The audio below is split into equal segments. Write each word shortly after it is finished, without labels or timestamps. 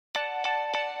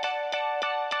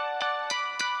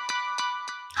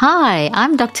Hi,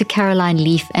 I'm Dr. Caroline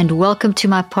Leaf, and welcome to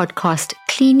my podcast,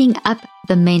 Cleaning Up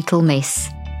the Mental Mess.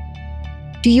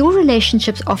 Do your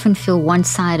relationships often feel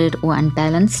one-sided or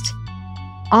unbalanced?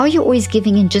 Are you always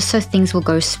giving in just so things will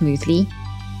go smoothly?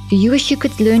 Do you wish you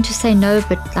could learn to say no,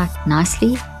 but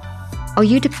nicely? Are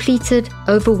you depleted,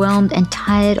 overwhelmed, and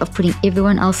tired of putting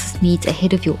everyone else's needs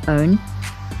ahead of your own?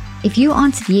 If you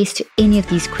answered yes to any of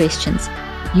these questions,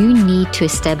 you need to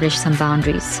establish some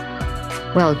boundaries.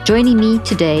 Well, joining me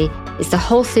today is the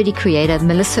Whole30 creator,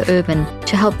 Melissa Urban,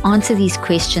 to help answer these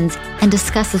questions and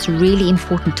discuss this really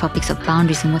important topics of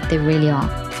boundaries and what they really are.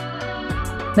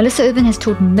 Melissa Urban has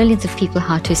taught millions of people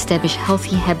how to establish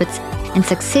healthy habits and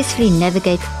successfully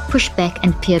navigate pushback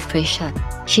and peer pressure.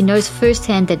 She knows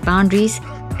firsthand that boundaries,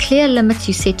 clear limits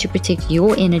you set to protect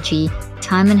your energy,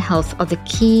 time and health are the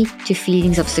key to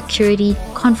feelings of security,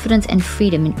 confidence, and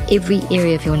freedom in every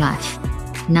area of your life.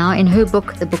 Now, in her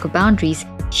book, The Book of Boundaries,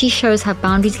 she shows how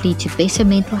boundaries lead to better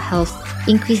mental health,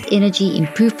 increased energy,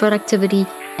 improved productivity,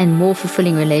 and more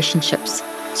fulfilling relationships.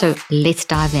 So let's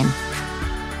dive in.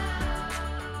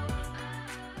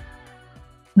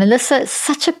 Melissa, it's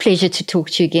such a pleasure to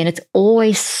talk to you again. It's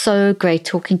always so great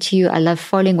talking to you. I love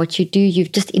following what you do.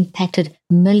 You've just impacted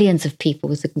millions of people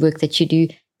with the work that you do.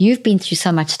 You've been through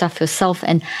so much stuff yourself,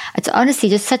 and it's honestly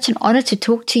just such an honor to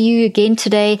talk to you again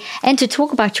today and to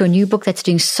talk about your new book that's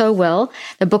doing so well,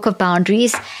 The Book of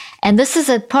Boundaries. And this is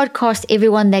a podcast,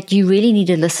 everyone, that you really need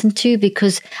to listen to,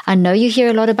 because I know you hear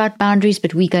a lot about boundaries,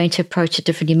 but we're going to approach it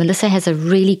differently. Melissa has a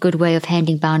really good way of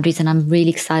handling boundaries, and I'm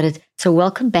really excited. So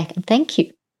welcome back, and thank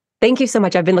you. Thank you so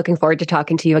much. I've been looking forward to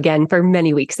talking to you again for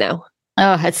many weeks now.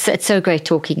 Oh, it's so great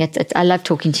talking. I love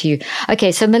talking to you.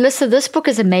 Okay, so Melissa, this book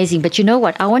is amazing, but you know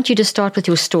what? I want you to start with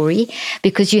your story,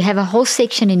 because you have a whole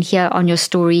section in here on your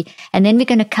story, and then we're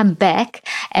going to come back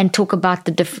and talk about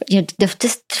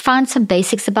just find some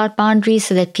basics about boundaries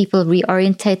so that people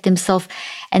reorientate themselves.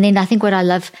 And then I think what I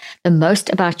love the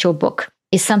most about your book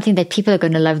is something that people are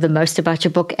going to love the most about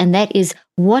your book, and that is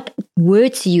what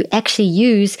words you actually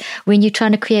use when you're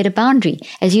trying to create a boundary.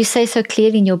 As you say so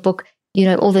clearly in your book, you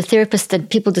know, all the therapists and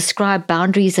people describe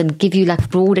boundaries and give you like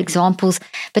broad examples,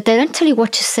 but they don't tell you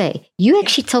what to say. You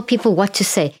actually tell people what to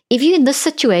say. If you're in this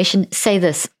situation, say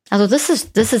this. I thought this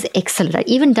is excellent. Like,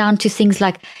 even down to things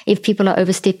like if people are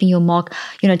overstepping your mark,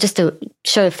 you know, just to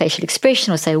show a facial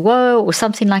expression or say whoa or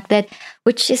something like that,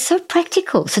 which is so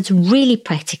practical. So it's really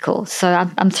practical. So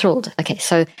I'm thrilled. Okay,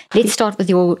 so let's start with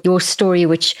your story,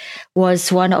 which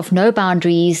was one of no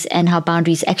boundaries and how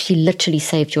boundaries actually literally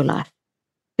saved your life.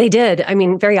 They did. I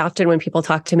mean, very often when people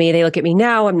talk to me, they look at me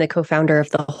now. I'm the co-founder of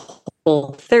the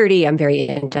Whole30. I'm very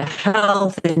into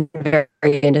health and very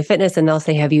into fitness. And they'll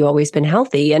say, have you always been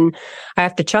healthy? And I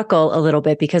have to chuckle a little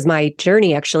bit, because my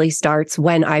journey actually starts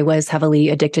when I was heavily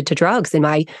addicted to drugs in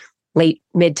my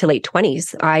mid to late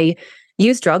 20s. I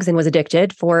used drugs and was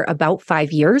addicted for about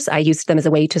 5 years. I used them as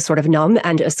a way to sort of numb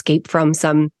and escape from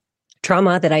some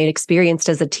trauma that I had experienced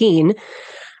as a teen.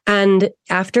 And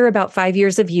after about 5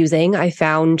 years of using, I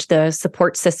found the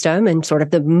support system and sort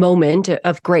of the moment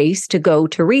of grace to go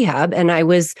to rehab. And I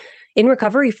was in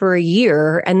recovery for a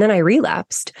year, and then I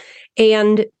relapsed.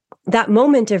 And that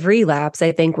moment of relapse,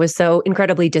 I think, was so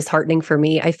incredibly disheartening for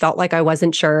me. I felt like I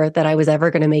wasn't sure that I was ever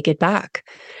going to make it back.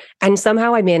 And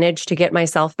somehow I managed to get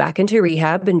myself back into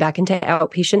rehab and back into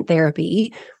outpatient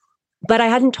therapy. But I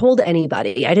hadn't told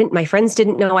anybody. My friends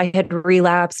didn't know I had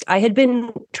relapsed. I had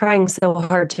been trying so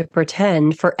hard to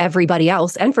pretend for everybody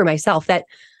else and for myself that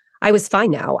I was fine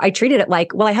now. I treated it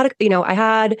like, well, I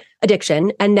had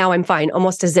addiction and now I'm fine,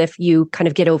 almost as if you kind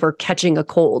of get over catching a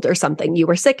cold or something. You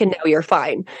were sick and now you're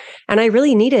fine. And I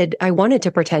wanted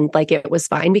to pretend like it was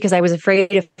fine, because I was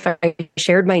afraid if I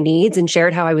shared my needs and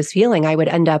shared how I was feeling, I would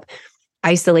end up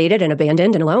isolated and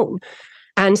abandoned and alone.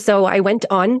 And so I went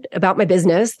on about my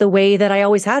business the way that I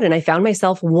always had. And I found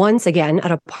myself once again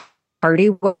at a party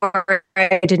where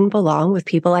I didn't belong, with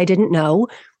people I didn't know,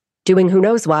 doing who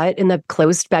knows what in the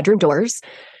closed bedroom doors.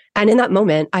 And in that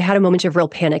moment, I had a moment of real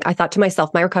panic. I thought to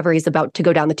myself, my recovery is about to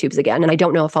go down the tubes again, and I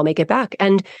don't know if I'll make it back.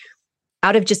 And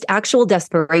out of just actual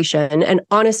desperation, an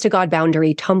honest to God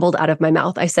boundary tumbled out of my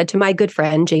mouth. I said to my good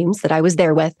friend, James, that I was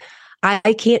there with,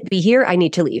 I can't be here. I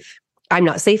need to leave. I'm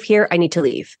not safe here. I need to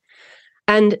leave.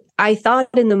 And I thought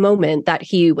in the moment that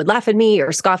he would laugh at me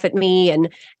or scoff at me, and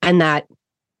that,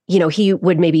 you know, he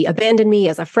would maybe abandon me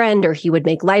as a friend, or he would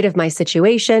make light of my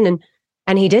situation.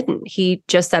 And he didn't. He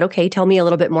just said, okay, tell me a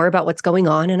little bit more about what's going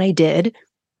on. And I did.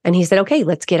 And he said, okay,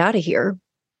 let's get out of here.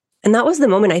 And that was the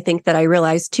moment, I think, that I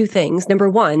realized two things. Number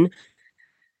one,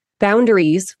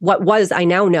 boundaries, what was, I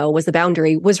now know was the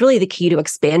boundary, was really the key to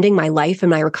expanding my life and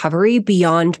my recovery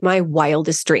beyond my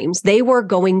wildest dreams. They were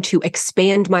going to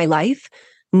expand my life,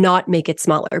 not make it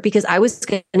smaller, because I was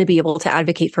going to be able to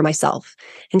advocate for myself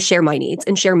and share my needs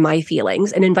and share my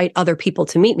feelings and invite other people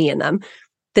to meet me in them.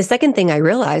 The second thing I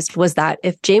realized was that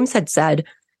if James had said,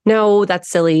 no, that's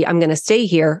silly, I'm going to stay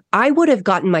here, I would have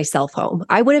gotten myself home.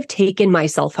 I would have taken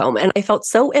myself home. And I felt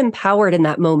so empowered in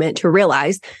that moment to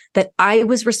realize that I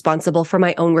was responsible for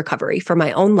my own recovery, for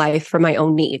my own life, for my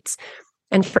own needs.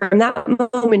 And from that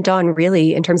moment on,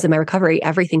 really, in terms of my recovery,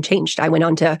 everything changed. I went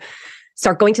on to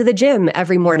start going to the gym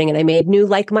every morning, and I made new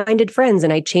like-minded friends,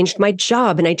 and I changed my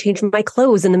job, and I changed my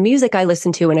clothes and the music I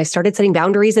listened to, and I started setting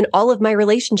boundaries in all of my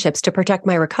relationships to protect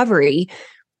my recovery.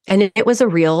 And it was a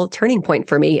real turning point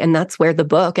for me. And that's where the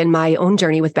book and my own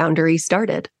journey with boundaries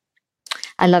started.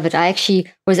 I love it. I'm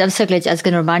so glad. I was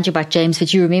going to remind you about James,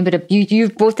 but you remembered it. You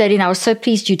brought that in. I was so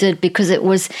pleased you did, because it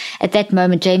was at that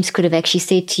moment, James could have actually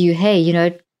said to you,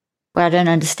 hey, well, I don't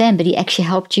understand, but he actually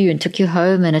helped you and took you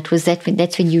home. And it was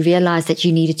that's when you realized that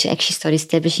you needed to actually start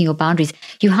establishing your boundaries.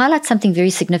 You highlight something very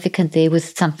significant there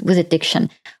with addiction,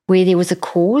 where there was a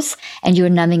cause and you were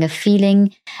numbing a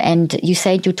feeling. And you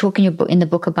said you're talking in the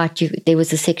book about there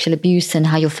was a sexual abuse and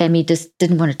how your family just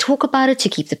didn't want to talk about it to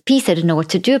keep the peace. They didn't know what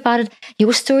to do about it.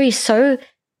 Your story is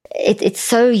it's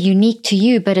so unique to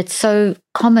you, but it's so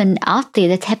common out there.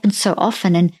 That happens so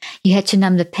often, and you had to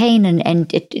numb the pain, and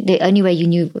the only way you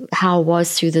knew how it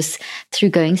was through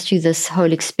going through this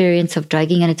whole experience of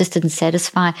drugging, and it just didn't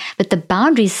satisfy. But the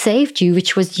boundaries saved you,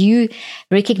 which was you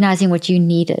recognizing what you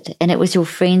needed, and it was your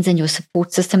friends and your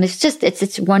support system.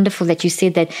 It's wonderful that you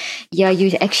said that. Yeah,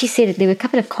 you actually said it. There were a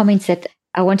couple of comments that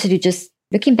I wanted to just.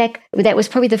 Looking back, that was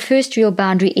probably the first real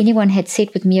boundary anyone had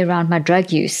set with me around my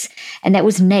drug use. And that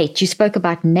was Nate. You spoke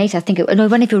about Nate. I think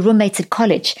one of your roommates at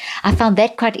college. I found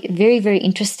that quite very, very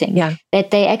interesting. Yeah.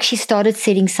 That they actually started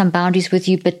setting some boundaries with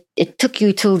you, but it took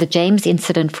you till the James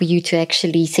incident for you to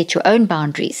actually set your own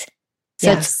boundaries.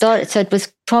 So it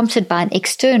was prompted by an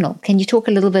external. Can you talk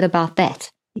a little bit about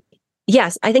that?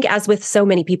 Yes, I think as with so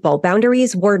many people,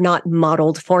 boundaries were not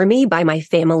modeled for me by my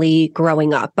family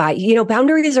growing up.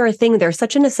 Boundaries are a thing. They're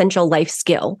such an essential life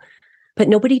skill, but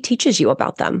nobody teaches you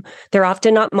about them. They're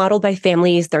often not modeled by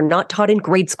families. They're not taught in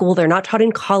grade school. They're not taught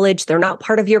in college. They're not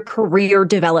part of your career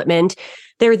development.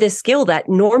 They're this skill that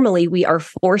normally we are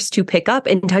forced to pick up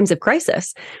in times of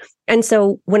crisis. And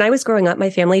so when I was growing up, my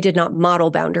family did not model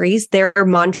boundaries. Their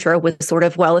mantra was sort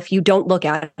of, well, if you don't look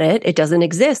at it, it doesn't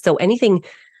exist. So anything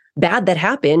bad that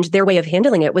happened, their way of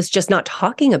handling it was just not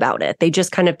talking about it. They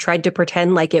just kind of tried to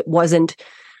pretend like it wasn't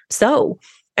so.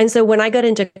 And so when I got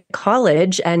into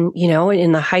college and,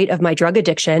 in the height of my drug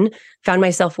addiction, found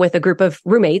myself with a group of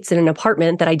roommates in an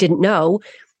apartment that I didn't know,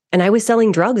 and I was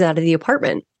selling drugs out of the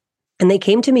apartment. And they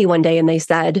came to me one day and they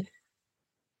said,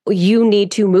 you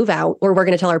need to move out or we're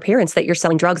going to tell our parents that you're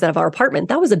selling drugs out of our apartment.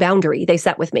 That was a boundary they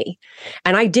set with me.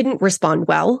 And I didn't respond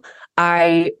well.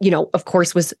 I, of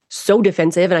course, was so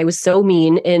defensive and I was so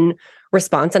mean in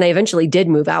response. And I eventually did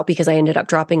move out because I ended up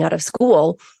dropping out of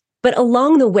school. But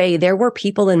along the way, there were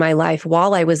people in my life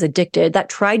while I was addicted that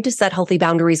tried to set healthy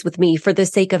boundaries with me for the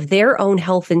sake of their own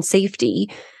health and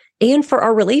safety and for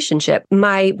our relationship.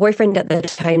 My boyfriend at the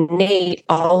time, Nate,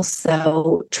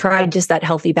 also tried to set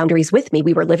healthy boundaries with me.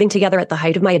 We were living together at the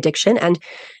height of my addiction, and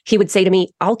he would say to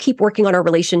me, I'll keep working on our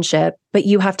relationship, but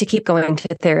you have to keep going to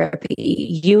therapy.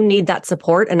 You need that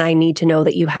support, and I need to know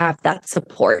that you have that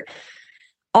support.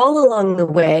 All along the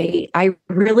way, I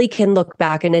really can look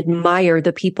back and admire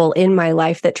the people in my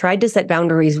life that tried to set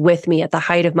boundaries with me at the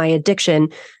height of my addiction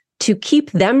to keep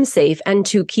them safe and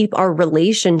to keep our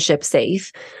relationship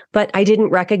safe. But I didn't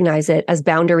recognize it as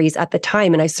boundaries at the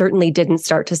time. And I certainly didn't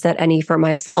start to set any for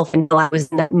myself until I was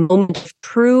in that moment of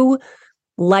true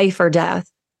life or death,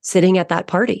 sitting at that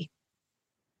party.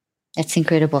 That's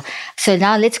incredible. So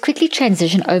now let's quickly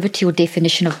transition over to your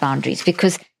definition of boundaries,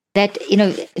 because that,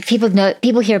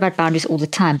 people hear about boundaries all the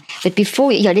time. But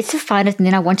before, let's define it. And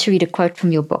then I want to read a quote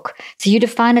from your book. So you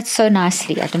define it so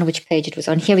nicely. I don't know which page it was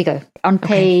on. Here we go. On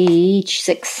page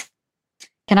 6.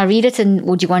 Can I read it,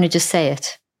 or do you want to just say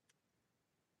it?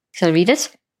 So I read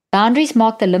it. Boundaries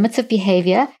mark the limits of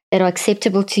behavior that are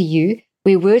acceptable to you,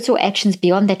 where words or actions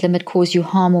beyond that limit cause you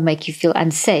harm or make you feel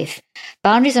unsafe.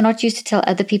 Boundaries are not used to tell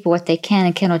other people what they can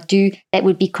and cannot do. That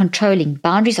would be controlling.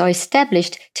 Boundaries are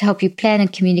established to help you plan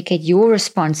and communicate your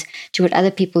response to what other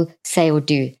people say or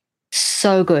do.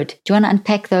 So good. Do you want to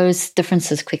unpack those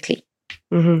differences quickly?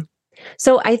 Mm-hmm.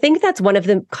 So I think that's one of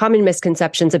the common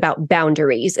misconceptions about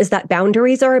boundaries is that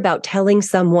boundaries are about telling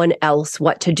someone else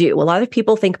what to do. A lot of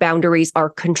people think boundaries are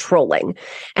controlling,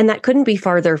 and that couldn't be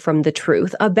farther from the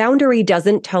truth. A boundary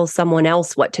doesn't tell someone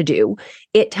else what to do.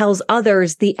 It tells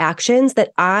others the actions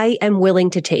that I am willing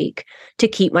to take to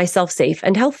keep myself safe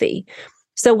and healthy.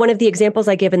 So one of the examples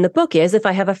I give in the book is if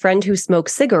I have a friend who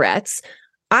smokes cigarettes,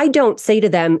 I don't say to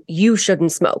them, you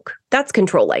shouldn't smoke. That's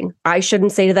controlling. I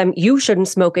shouldn't say to them, you shouldn't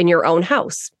smoke in your own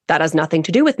house. That has nothing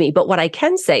to do with me. But what I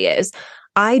can say is,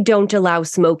 I don't allow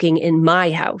smoking in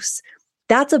my house.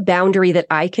 That's a boundary that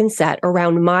I can set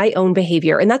around my own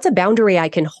behavior. And that's a boundary I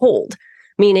can hold.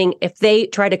 Meaning, if they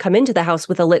try to come into the house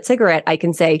with a lit cigarette, I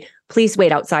can say, please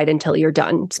wait outside until you're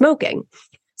done smoking.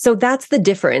 So that's the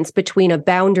difference between a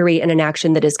boundary and an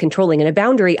action that is controlling. In a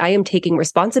boundary, I am taking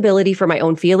responsibility for my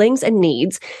own feelings and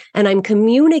needs, and I'm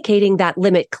communicating that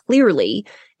limit clearly,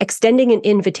 extending an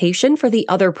invitation for the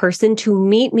other person to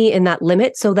meet me in that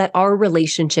limit so that our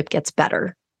relationship gets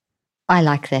better. I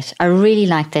like that. I really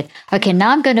like that. Okay,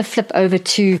 now I'm going to flip over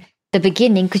to the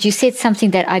beginning because you said something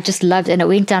that I just loved and it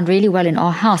went down really well in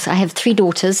our house. I have 3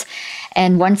 daughters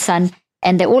and 1 son.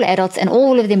 And they're all adults and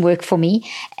all of them work for me.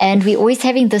 And we're always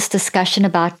having this discussion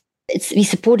about, we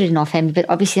support it in our family, but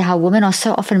obviously how women are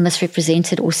so often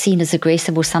misrepresented or seen as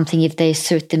aggressive or something if they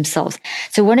assert themselves.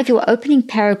 So one of your opening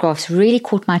paragraphs really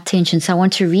caught my attention. So I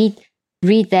want to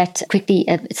read that quickly.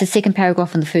 It's the second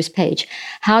paragraph on the first page.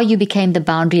 How you became the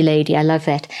boundary lady. I love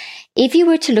that. If you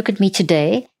were to look at me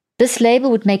today, this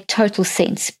label would make total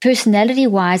sense.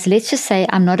 Personality-wise, let's just say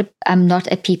I'm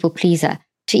not a people pleaser.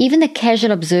 To even the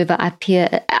casual observer,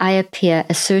 I appear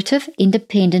assertive,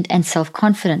 independent, and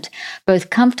self-confident, both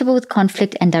comfortable with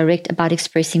conflict and direct about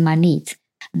expressing my needs.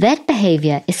 That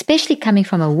behavior, especially coming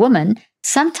from a woman,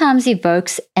 sometimes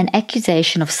evokes an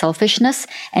accusation of selfishness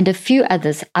and a few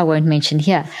others I won't mention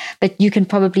here, but you can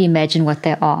probably imagine what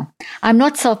they are. I'm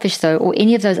not selfish, though, or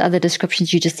any of those other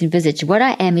descriptions you just envisaged. What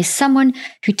I am is someone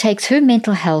who takes her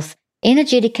mental health,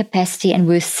 energetic capacity and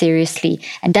worth seriously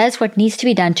and does what needs to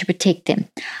be done to protect them.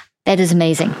 That is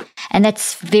amazing. And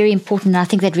that's very important. I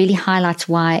think that really highlights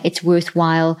why it's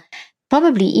worthwhile,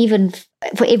 probably even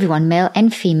for everyone, male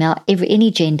and female, any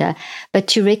gender, but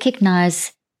to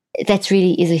recognize that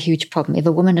really is a huge problem. If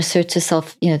a woman asserts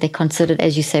herself, they're considered,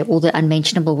 as you say, all the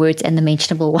unmentionable words and the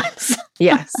mentionable ones.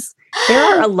 Yes. There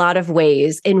are a lot of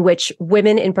ways in which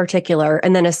women in particular,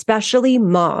 and then especially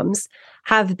moms,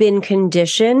 have been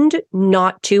conditioned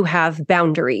not to have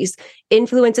boundaries.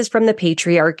 Influences from the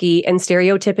patriarchy and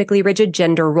stereotypically rigid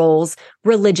gender roles,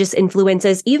 religious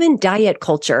influences, even diet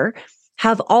culture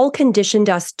have all conditioned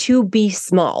us to be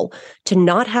small, to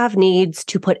not have needs,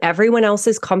 to put everyone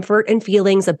else's comfort and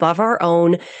feelings above our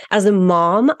own. As a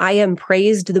mom, I am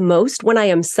praised the most when I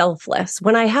am selfless,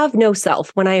 when I have no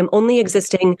self, when I am only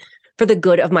existing for the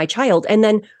good of my child. And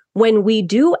then when we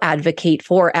do advocate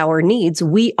for our needs,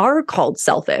 we are called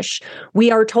selfish. We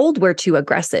are told we're too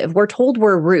aggressive. We're told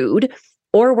we're rude,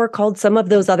 or we're called some of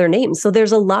those other names. So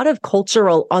there's a lot of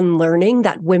cultural unlearning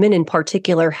that women in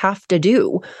particular have to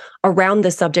do around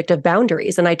the subject of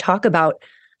boundaries. And I talk about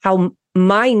how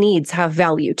my needs have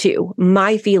value too.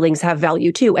 My feelings have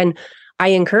value too. And I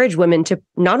encourage women to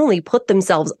not only put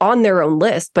themselves on their own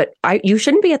list, but you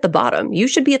shouldn't be at the bottom. You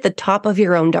should be at the top of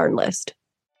your own darn list.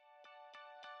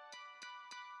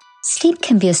 Sleep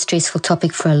can be a stressful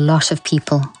topic for a lot of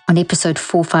people. On episode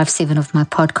 457 of my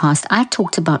podcast, I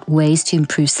talked about ways to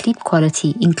improve sleep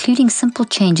quality, including simple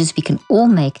changes we can all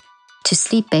make to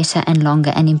sleep better and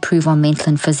longer and improve our mental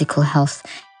and physical health.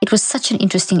 It was such an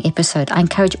interesting episode. I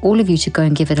encourage all of you to go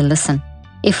and give it a listen.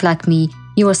 If, like me,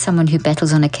 you are someone who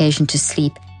battles on occasion to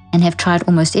sleep and have tried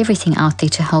almost everything out there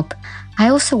to help, I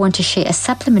also want to share a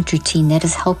supplement routine that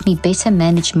has helped me better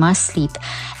manage my sleep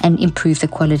and improve the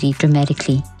quality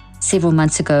dramatically. Several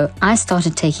months ago, I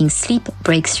started taking Sleep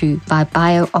Breakthrough by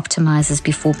BioOptimizers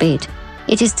before bed.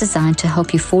 It is designed to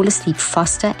help you fall asleep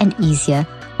faster and easier,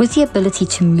 with the ability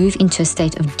to move into a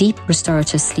state of deep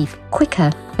restorative sleep quicker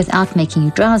without making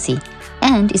you drowsy,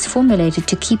 and is formulated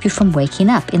to keep you from waking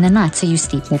up in the night so you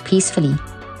sleep more peacefully.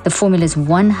 The formula is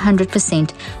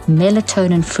 100%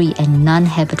 melatonin-free and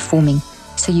non-habit forming,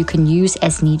 so you can use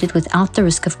as needed without the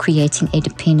risk of creating a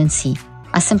dependency.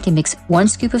 I simply mix 1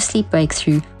 scoop of Sleep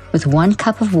Breakthrough with 1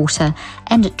 cup of water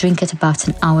and drink it about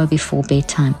an hour before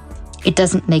bedtime. It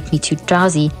doesn't make me too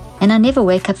drowsy, and I never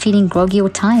wake up feeling groggy or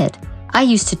tired. I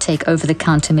used to take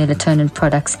over-the-counter melatonin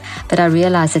products, but I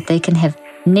realized that they can have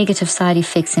negative side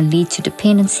effects and lead to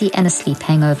dependency and a sleep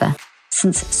hangover.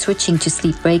 Since switching to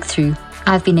Sleep Breakthrough,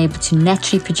 I've been able to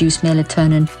naturally produce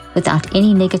melatonin without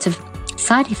any negative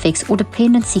side effects or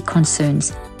dependency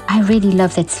concerns. I really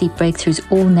love that Sleep Breakthrough is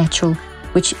all natural,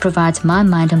 which provides my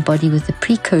mind and body with the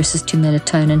precursors to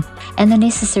melatonin and the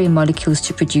necessary molecules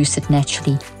to produce it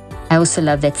naturally. I also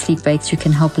love that Sleep Breakthrough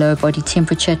can help lower body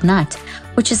temperature at night,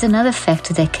 which is another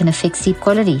factor that can affect sleep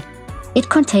quality. It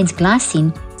contains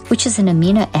glycine, which is an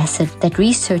amino acid that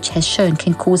research has shown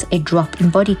can cause a drop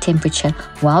in body temperature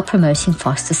while promoting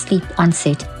faster sleep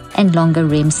onset and longer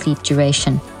REM sleep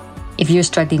duration. If you're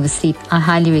struggling with sleep, I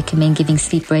highly recommend giving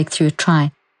Sleep Breakthrough a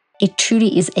try. It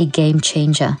truly is a game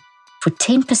changer. For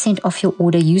 10% off your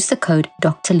order, use the code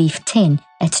DrLeaf10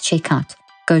 at checkout.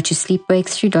 Go to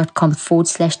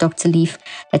sleepbreakthrough.com/Dr. Leaf.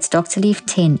 That's Dr. Leaf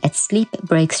 10 at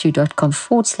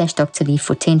sleepbreakthrough.com/Dr. Leaf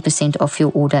for 10% off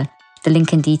your order. The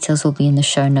link and details will be in the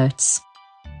show notes.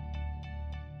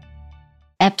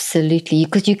 Absolutely,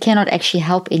 because you cannot actually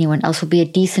help anyone else or be a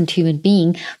decent human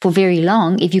being for very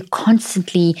long if you're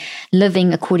constantly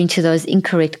living according to those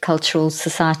incorrect cultural,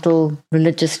 societal,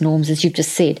 religious norms, as you've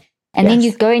just said. And then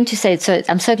you go into say, so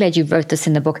I'm so glad you wrote this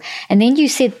in the book. And then you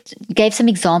gave some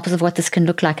examples of what this can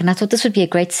look like. And I thought this would be a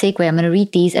great segue. I'm going to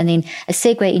read these and then a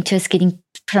segue into us getting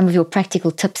some of your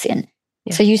practical tips in.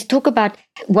 Yeah. So you talk about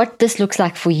what this looks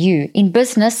like for you. In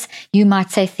business, you might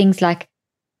say things like,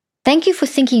 thank you for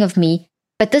thinking of me,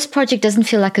 but this project doesn't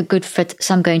feel like a good fit,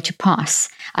 so I'm going to pass.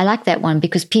 I like that one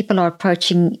because people are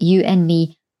approaching you and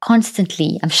me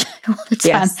constantly, I'm sure, all the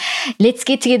time. Yes. Let's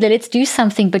get together, let's do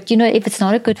something. But, if it's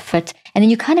not a good fit, and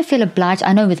then you kind of feel obliged.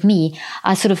 I know with me,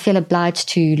 I sort of feel obliged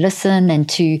to listen and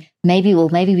to maybe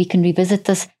we can revisit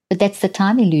this. But that's the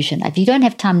time illusion. If you don't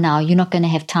have time now, you're not going to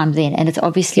have time then. And it's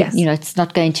obviously, it's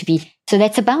not going to be. So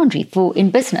that's a boundary in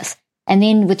business. And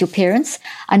then with your parents,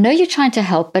 I know you're trying to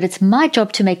help, but it's my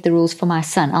job to make the rules for my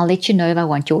son. I'll let you know if I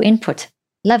want your input.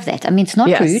 Love that. I mean, it's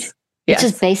not rude. It's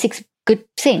just basic good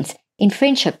sense. In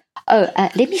friendship,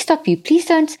 let me stop you. Please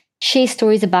don't share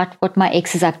stories about what my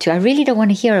ex is up to. I really don't want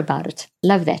to hear about it.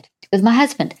 Love that. With my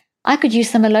husband, I could use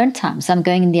some alone time, so I'm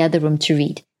going in the other room to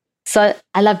read. So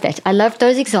I love that. I love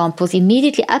those examples.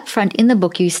 Immediately up front in the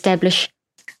book, you establish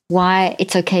why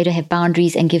it's okay to have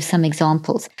boundaries and give some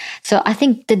examples. So I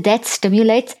think did that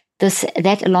stimulate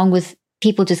that along with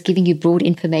people just giving you broad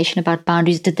information about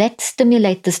boundaries, did that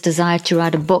stimulate this desire to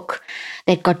write a book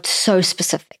that got so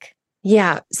specific?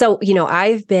 Yeah. So,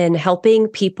 I've been helping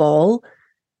people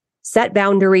set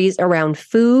boundaries around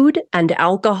food and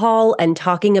alcohol and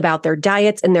talking about their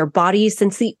diets and their bodies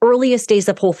since the earliest days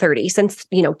of Whole30. Since,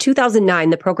 2009,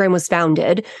 the program was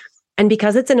founded. And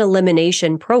because it's an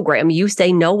elimination program, you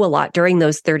say no a lot during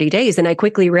those 30 days. And I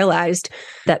quickly realized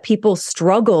that people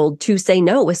struggled to say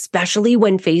no, especially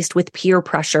when faced with peer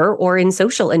pressure or in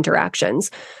social interactions.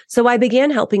 So I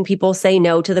began helping people say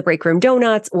no to the break room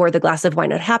donuts or the glass of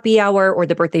wine at happy hour or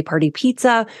the birthday party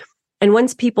pizza. And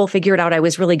once people figured out I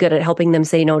was really good at helping them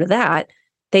say no to that,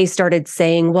 they started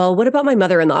saying, well, what about my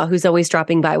mother-in-law who's always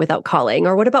dropping by without calling?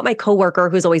 Or what about my coworker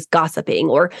who's always gossiping?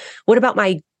 Or what about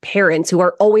my parents who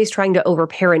are always trying to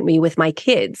overparent me with my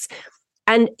kids?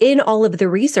 And in all of the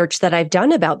research that I've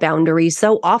done about boundaries,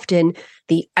 so often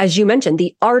as you mentioned,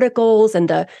 the articles and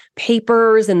the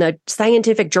papers and the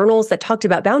scientific journals that talked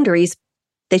about boundaries,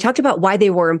 they talked about why they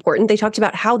were important. They talked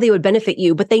about how they would benefit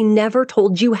you, but they never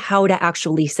told you how to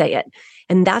actually say it.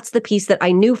 And that's the piece that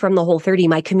I knew from the Whole30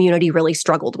 my community really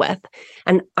struggled with.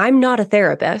 And I'm not a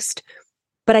therapist,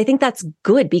 but I think that's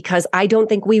good because I don't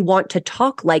think we want to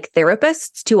talk like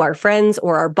therapists to our friends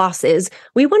or our bosses.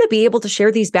 We want to be able to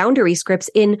share these boundary scripts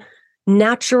in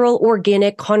natural,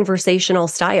 organic, conversational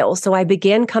style. So I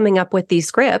began coming up with these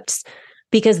scripts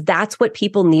because that's what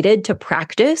people needed to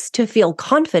practice, to feel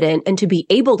confident and to be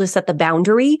able to set the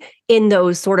boundary in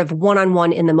those sort of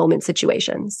one-on-one in the moment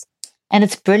situations. And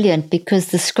it's brilliant because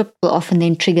the script will often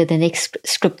then trigger the next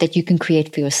script that you can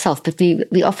create for yourself. But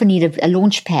we often need a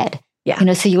launch pad.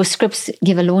 Yeah. So your scripts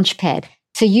give a launch pad.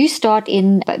 So you start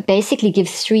basically give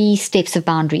 3 steps of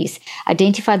boundaries.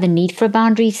 Identify the need for a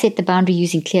boundary, set the boundary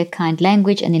using clear, kind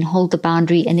language, and then hold the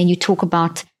boundary. And then you talk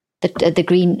about the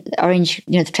green, orange,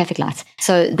 the traffic lights.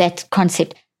 So that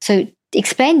concept. So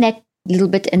explain that a little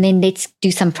bit, and then let's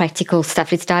do some practical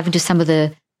stuff. Let's dive into some of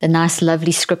the nice,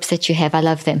 lovely scripts that you have. I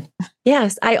love them.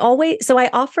 Yes, I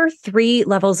offer 3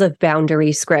 levels of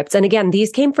boundary scripts. And again,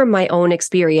 these came from my own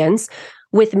experience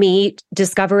with me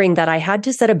discovering that I had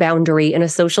to set a boundary in a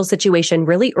social situation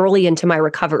really early into my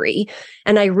recovery.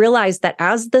 And I realized that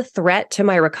as the threat to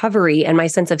my recovery and my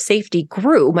sense of safety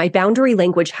grew, my boundary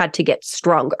language had to get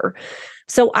stronger.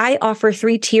 So I offer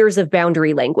 3 tiers of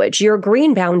boundary language. Your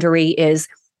green boundary is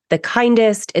the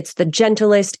kindest, it's the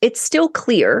gentlest, it's still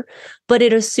clear, but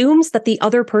it assumes that the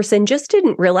other person just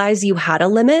didn't realize you had a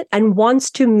limit and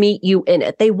wants to meet you in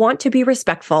it. They want to be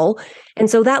respectful. And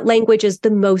so that language is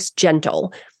the most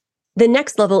gentle. The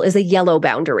next level is a yellow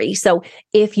boundary. So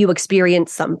if you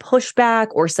experience some pushback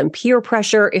or some peer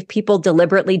pressure, if people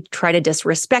deliberately try to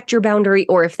disrespect your boundary,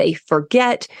 or if they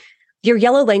forget, your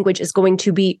yellow language is going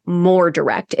to be more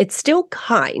direct. It's still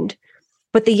kind,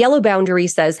 but the yellow boundary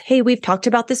says, hey, we've talked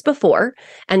about this before,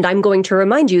 and I'm going to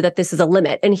remind you that this is a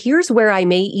limit. And here's where I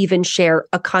may even share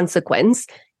a consequence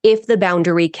if the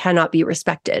boundary cannot be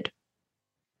respected.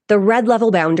 The red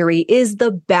level boundary is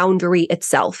the boundary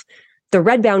itself. The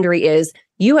red boundary is,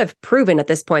 you have proven at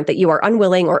this point that you are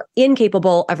unwilling or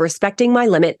incapable of respecting my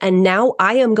limit, and now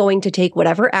I am going to take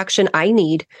whatever action I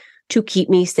need to keep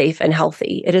me safe and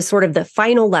healthy. It is sort of the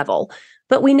final level,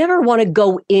 but we never want to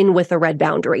go in with a red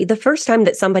boundary. The first time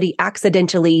that somebody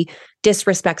accidentally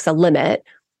disrespects a limit,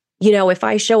 if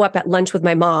I show up at lunch with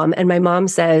my mom and my mom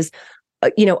says,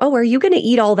 oh, are you going to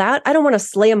eat all that? I don't want to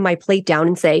slam my plate down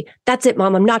and say, that's it,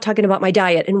 Mom, I'm not talking about my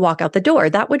diet, and walk out the door.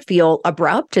 That would feel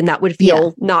abrupt and that would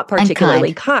feel not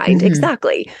particularly kind. Mm-hmm.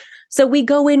 Exactly. So we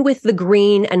go in with the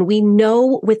green, and we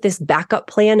know with this backup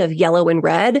plan of yellow and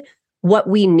red what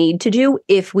we need to do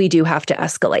if we do have to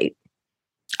escalate.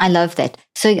 I love that.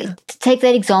 So to take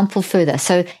that example further.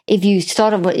 So if you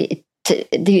start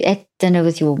at dinner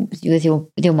with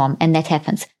your mom and that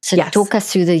happens. So talk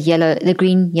us through the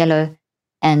green, yellow,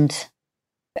 and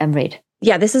red.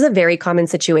 Yeah, this is a very common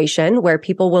situation where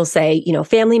people will say,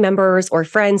 family members or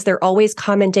friends, they're always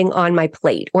commenting on my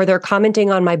plate, or they're commenting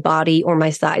on my body or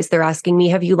my size. They're asking me,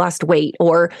 have you lost weight?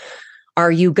 Or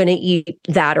are you going to eat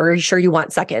that? Or are you sure you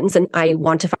want seconds? And I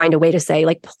want to find a way to say,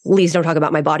 please don't talk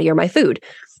about my body or my food.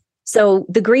 So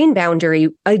the green boundary,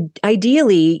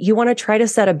 ideally, you want to try to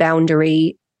set a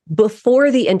boundary before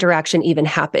the interaction even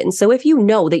happens. So if you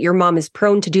know that your mom is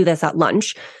prone to do this at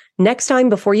lunch, next time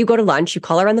before you go to lunch, you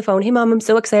call her on the phone. Hey, Mom, I'm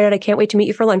so excited. I can't wait to meet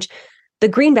you for lunch. The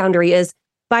green boundary is,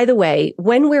 by the way,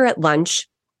 when we're at lunch,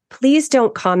 please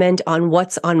don't comment on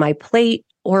what's on my plate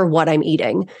or what I'm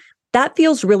eating. That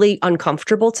feels really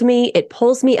uncomfortable to me. It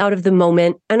pulls me out of the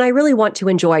moment, and I really want to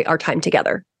enjoy our time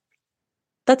together.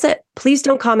 That's it. Please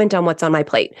don't comment on what's on my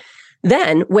plate.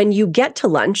 Then when you get to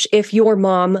lunch, if your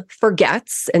mom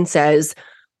forgets and says,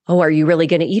 oh, are you really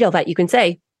going to eat all that? You can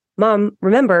say, Mom,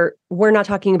 remember, we're not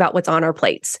talking about what's on our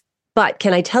plates, but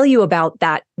can I tell you about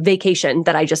that vacation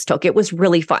that I just took? It was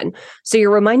really fun. So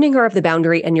you're reminding her of the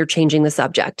boundary and you're changing the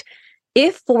subject.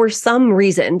 If for some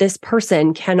reason this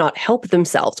person cannot help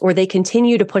themselves or they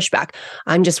continue to push back,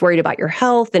 I'm just worried about your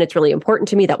health and it's really important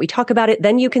to me that we talk about it,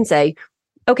 then you can say,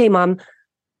 okay, Mom,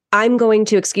 I'm going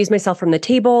to excuse myself from the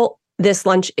table. This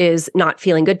lunch is not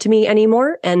feeling good to me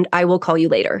anymore, and I will call you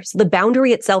later. So the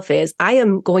boundary itself is, I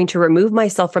am going to remove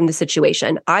myself from the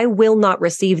situation. I will not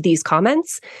receive these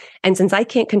comments. And since I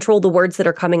can't control the words that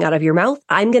are coming out of your mouth,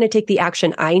 I'm going to take the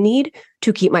action I need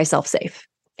to keep myself safe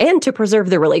and to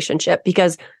preserve the relationship,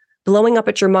 because blowing up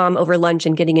at your mom over lunch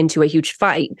and getting into a huge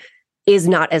fight is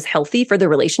not as healthy for the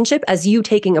relationship as you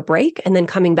taking a break and then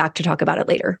coming back to talk about it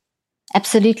later.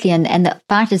 Absolutely. And the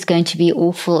fight is going to be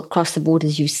awful across the board,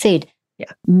 as you said.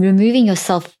 Yeah. Removing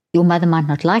yourself, your mother might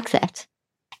not like that.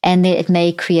 And then it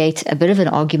may create a bit of an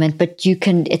argument, but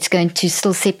it's going to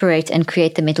still separate and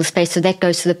create the mental space. So that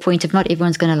goes to the point of not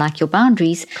everyone's going to like your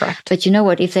boundaries. Correct. But you know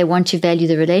what? If they want to value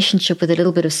the relationship with a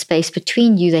little bit of space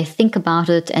between you, they think about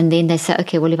it and then they say,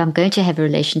 okay, well, if I'm going to have a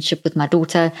relationship with my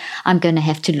daughter, I'm going to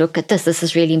have to look at this. This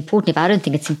is really important. If I don't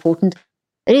think it's important,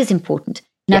 it is important.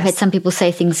 And I've had some people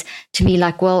say things to me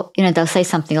like, well, they'll say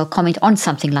something, they'll comment on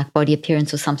something like body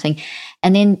appearance or something.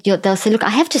 And then they'll say, look, I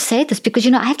have to say this because,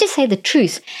 I have to say the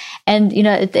truth. And,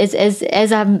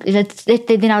 as I'm,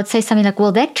 then I would say something like,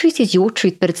 well, that truth is your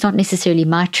truth, but it's not necessarily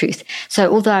my truth. So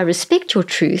although I respect your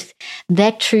truth,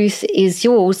 that truth is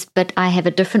yours, but I have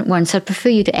a different one. So I prefer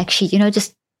you to actually,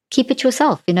 just keep it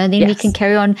yourself, then we can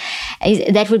carry on.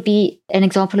 That would be an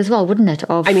example as well, wouldn't it?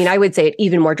 I would say it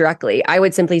even more directly. I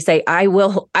would simply say, I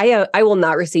will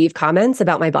not receive comments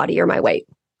about my body or my weight.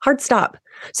 Hard stop.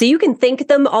 So you can think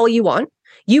them all you want.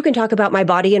 You can talk about my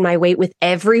body and my weight with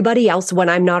everybody else when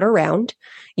I'm not around.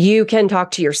 You can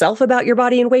talk to yourself about your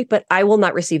body and weight, but I will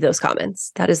not receive those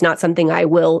comments. That is not something I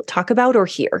will talk about or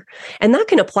hear. And that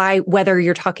can apply whether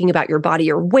you're talking about your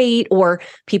body or weight, or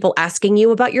people asking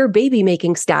you about your baby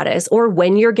making status, or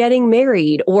when you're getting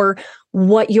married, or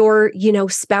what your,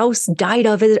 spouse died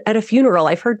of at a funeral.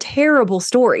 I've heard terrible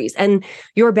stories. And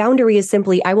your boundary is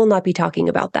simply, I will not be talking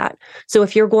about that. So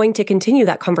if you're going to continue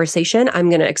that conversation, I'm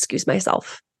going to excuse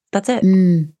myself. That's it.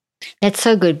 That's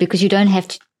so good, because you don't have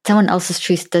to someone else's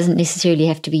truth doesn't necessarily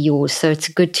have to be yours. So it's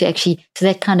good to actually, so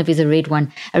that kind of is a red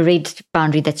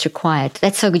boundary that's required.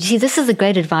 That's so good. You see, this is the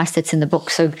great advice that's in the book.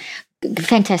 So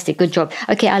fantastic. Good job.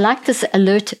 Okay. I like this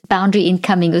alert boundary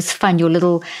incoming. It was fun. Your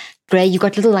little gray, you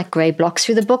got little like gray blocks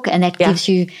through the book, and that gives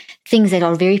you things that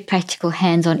are very practical,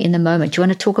 hands-on in the moment. Do you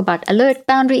want to talk about alert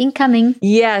boundary incoming?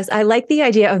 Yes. I like the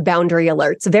idea of boundary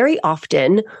alerts. Very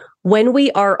often, when we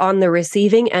are on the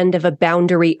receiving end of a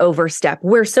boundary overstep,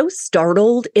 we're so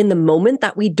startled in the moment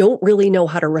that we don't really know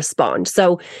how to respond.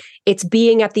 So it's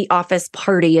being at the office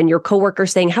party and your coworker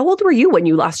saying, "How old were you when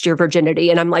you lost your virginity?"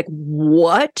 And I'm like,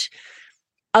 what?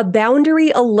 A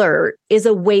boundary alert is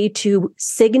a way to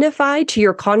signify to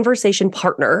your conversation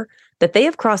partner that they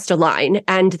have crossed a line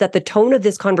and that the tone of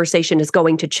this conversation is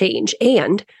going to change.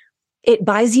 And it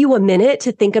buys you a minute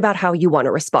to think about how you want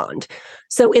to respond.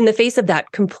 So in the face of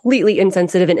that completely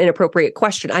insensitive and inappropriate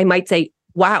question, I might say,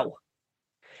 "Wow."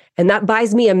 And that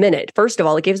buys me a minute. First of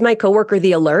all, it gives my coworker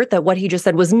the alert that what he just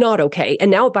said was not okay. And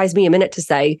now it buys me a minute to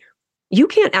say, "You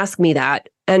can't ask me that.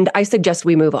 And I suggest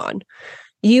we move on."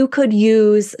 You could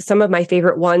use some of my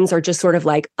favorite ones are just sort of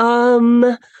like,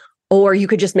 or you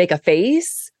could just make a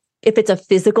face. If it's a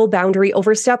physical boundary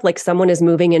overstep, like someone is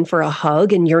moving in for a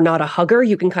hug and you're not a hugger,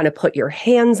 you can kind of put your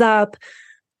hands up.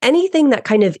 Anything that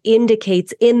kind of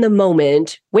indicates in the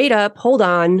moment, wait up, hold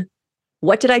on.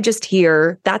 What did I just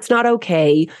hear? That's not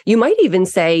okay. You might even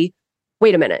say,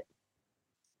 "Wait a minute."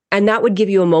 And that would give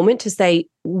you a moment to say,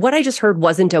 "What I just heard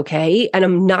wasn't okay. And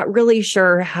I'm not really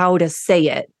sure how to say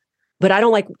it, but I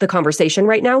don't like the conversation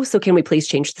right now. So can we please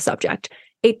change the subject?"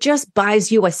 It just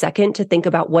buys you a second to think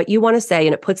about what you want to say.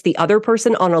 And it puts the other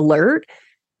person on alert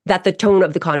that the tone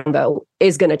of the convo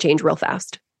is going to change real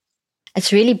fast.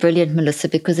 It's really brilliant, Melissa,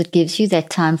 because it gives you that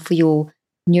time for your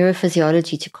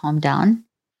neurophysiology to calm down.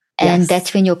 And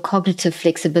that's when your cognitive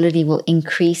flexibility will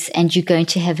increase and you're going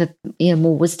to have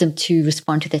more wisdom to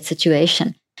respond to that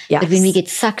situation. Yes. But when we get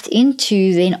sucked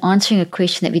into then answering a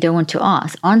question that we don't want to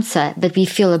answer, but we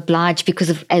feel obliged because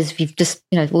of, as we've just,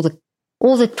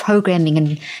 all the programming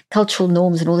and cultural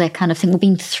norms and all that kind of thing, we're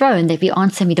being thrown that we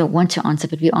answer and we don't want to answer,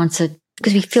 but we answer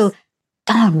because we feel,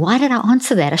 darn, why did I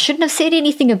answer that? I shouldn't have said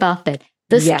anything about that.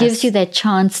 This gives you that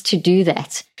chance to do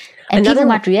that. And people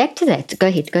might react to that. Go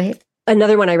ahead.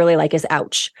 Another one I really like is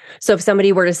ouch. So if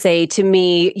somebody were to say to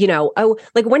me, "Oh,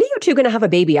 like, when are you two going to have a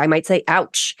baby?" I might say,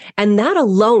 "Ouch." And that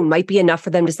alone might be enough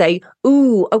for them to say,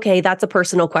 "Ooh, okay, that's a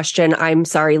personal question. I'm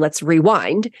sorry, let's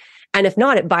rewind." And if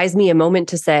not, it buys me a moment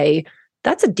to say,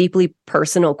 "That's a deeply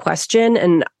personal question,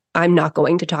 and I'm not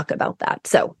going to talk about that."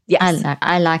 So yes.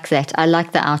 I like that. I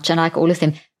like the ouch. I like all of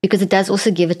them. Because it does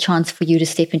also give a chance for you to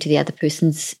step into the other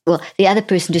person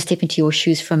to step into your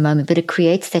shoes for a moment, but it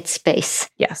creates that space.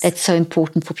 Yes. That's so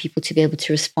important for people to be able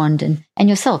to respond and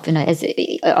yourself, as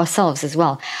ourselves as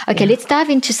well. Okay, let's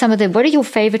dive into some of them. What are your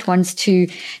favorite ones to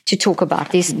talk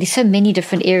about? There's so many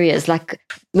different areas like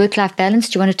work-life balance.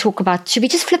 Do you want to talk about, should we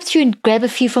just flip through and grab a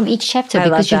few from each chapter?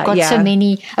 Because you've got so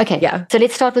many. Okay. Yeah. So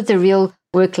let's start with the real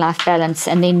work-life balance,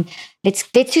 and then let's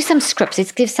do some scripts.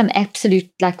 Let's give some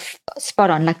absolute spot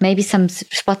on, maybe some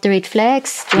spot the red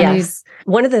flags. Yes.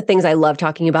 One of the things I love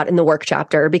talking about in the work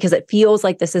chapter, because it feels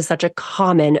like this is such a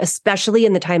common, especially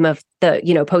in the time of the,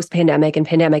 post-pandemic and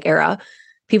pandemic era,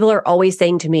 people are always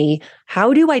saying to me,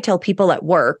 "How do I tell people at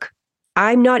work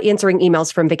I'm not answering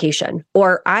emails from vacation,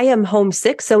 or I am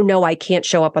homesick, so no, I can't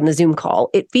show up on the Zoom call?"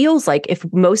 It feels like if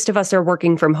most of us are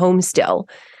working from home still,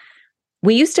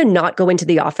 we used to not go into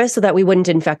the office so that we wouldn't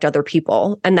infect other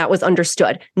people, and that was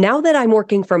understood. Now that I'm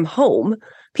working from home,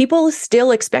 people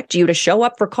still expect you to show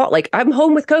up for call. Like, I'm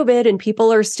home with COVID and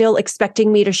people are still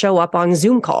expecting me to show up on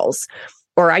Zoom calls,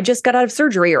 or I just got out of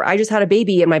surgery, or I just had a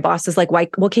baby and my boss is like, "Why?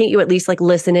 Well, can't you at least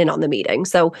listen in on the meeting?"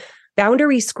 So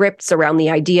boundary scripts around the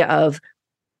idea of,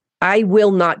 I will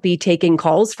not be taking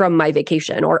calls from my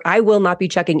vacation, or I will not be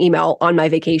checking email on my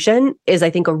vacation is,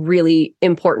 I think, a really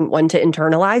important one to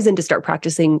internalize and to start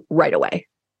practicing right away.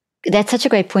 That's such a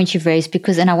great point you've raised,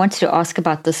 and I wanted to ask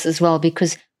about this as well,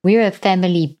 because we're a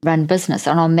family-run business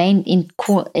and our main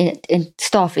in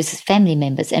staff is family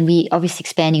members, and we obviously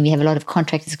expanding. We have a lot of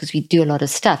contractors because we do a lot of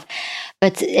stuff,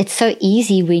 but it's so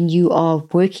easy when you are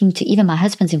working to, even my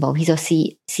husband's involved, he's our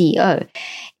CEO.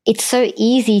 It's so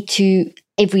easy to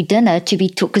every dinner to be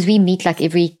because we meet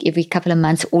every couple of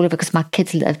months, all of it, because my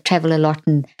kids travel a lot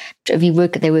and they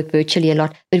work virtually a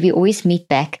lot, but we always meet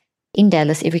back in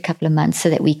Dallas every couple of months so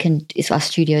that we can, it's our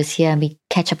studios here, and we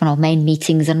catch up on our main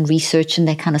meetings and research and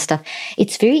that kind of stuff.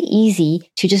 It's very easy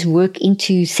to just work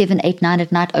into 7, 8, 9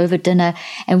 at night over dinner.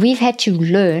 And we've had to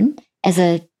learn as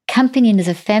a company and as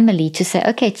a family to say,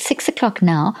 okay, it's 6:00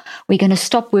 now, we're going to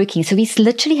stop working. So we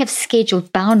literally have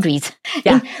scheduled boundaries.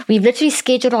 Yeah. And we've literally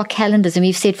scheduled our calendars and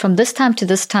we've said from this time to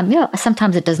this time,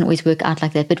 sometimes it doesn't always work out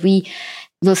like that, but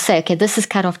we'll say, okay, this is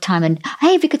cut off time. And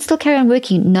hey, we could still carry on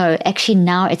working. No, actually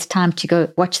now it's time to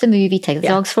go watch the movie, take the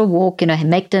dogs for a walk,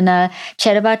 make dinner,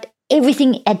 chat about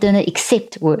everything at dinner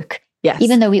except work. Yes.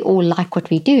 Even though we all like what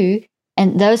we do.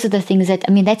 And those are the things that,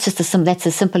 that's just that's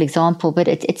a simple example, but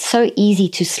it's so easy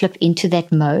to slip into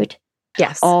that mode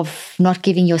of not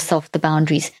giving yourself the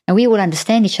boundaries. And we all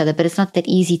understand each other, but it's not that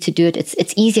easy to do it.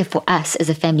 It's easier for us as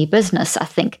a family business, I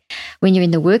think, when you're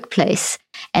in the workplace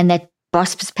and that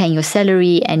boss is paying your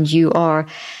salary and you are,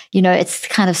 it's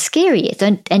kind of scary.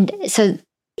 And so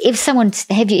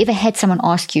have you ever had someone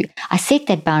ask you, I set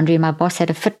that boundary and my boss had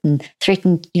a fit and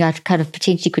threatened, I kind of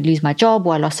potentially could lose my job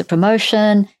or I lost a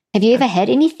promotion. Have you ever had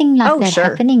anything like that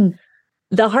happening?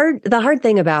 The hard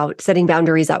thing about setting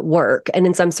boundaries at work and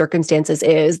in some circumstances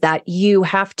is that you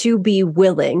have to be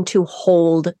willing to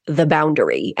hold the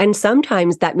boundary. And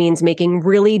sometimes that means making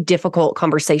really difficult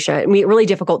really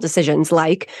difficult decisions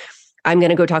like, I'm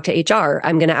going to go talk to HR,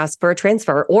 I'm going to ask for a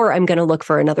transfer, or I'm going to look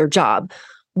for another job.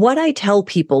 What I tell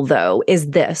people though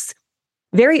is this.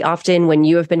 Very often when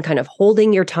you have been kind of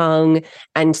holding your tongue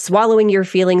and swallowing your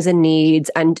feelings and needs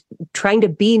and trying to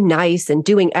be nice and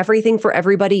doing everything for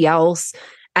everybody else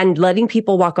and letting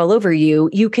people walk all over you,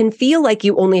 you can feel like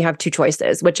you only have two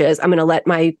choices, which is I'm going to let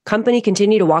my company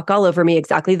continue to walk all over me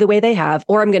exactly the way they have,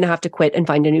 or I'm going to have to quit and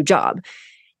find a new job.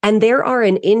 And there are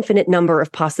an infinite number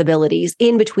of possibilities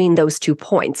in between those 2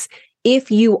 points,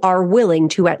 if you are willing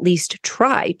to at least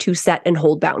try to set and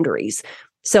hold boundaries.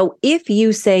 So if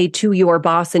you say to your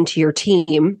boss and to your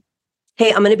team,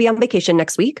 hey, I'm going to be on vacation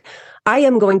next week. I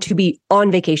am going to be on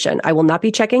vacation. I will not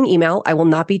be checking email. I will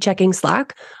not be checking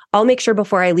Slack. I'll make sure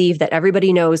before I leave that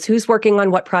everybody knows who's working on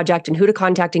what project and who to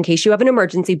contact in case you have an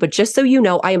emergency. But just so you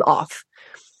know, I am off.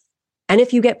 And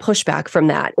if you get pushback from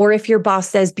that, or if your boss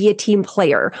says be a team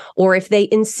player, or if they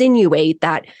insinuate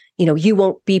that, you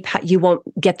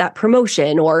won't get that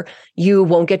promotion, or you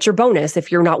won't get your bonus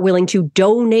if you're not willing to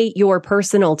donate your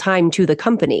personal time to the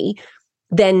company,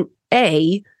 then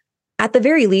at the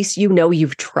very least,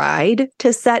 you've tried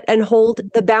to set and hold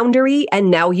the boundary, and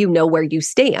now you know where you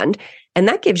stand. And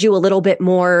that gives you a little bit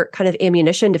more kind of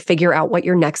ammunition to figure out what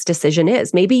your next decision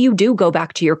is. Maybe you do go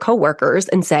back to your coworkers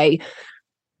and say,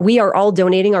 we are all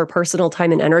donating our personal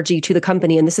time and energy to the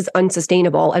company, and this is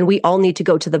unsustainable. And we all need to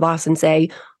go to the boss and say,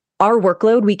 our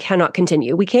workload, we cannot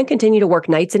continue. We can't continue to work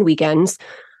nights and weekends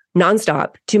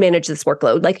nonstop to manage this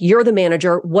workload. Like, you're the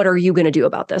manager. What are you going to do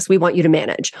about this? We want you to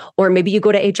manage. Or maybe you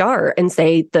go to HR and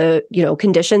say the,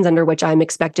 conditions under which I'm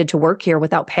expected to work here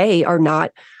without pay are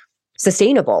not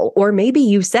sustainable. Or maybe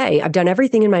you say, I've done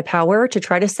everything in my power to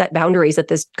try to set boundaries at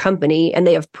this company, and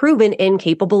they have proven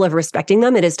incapable of respecting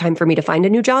them. It is time for me to find a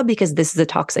new job because this is a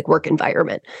toxic work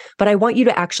environment. But I want you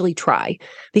to actually try,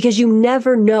 because you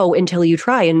never know until you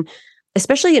try. And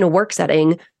especially in a work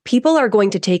setting, people are going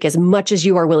to take as much as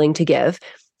you are willing to give.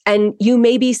 And you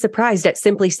may be surprised at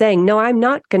simply saying, no, I'm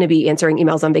not going to be answering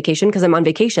emails on vacation because I'm on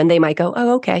vacation. They might go,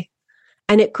 oh, okay.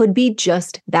 And it could be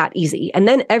just that easy. And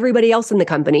then everybody else in the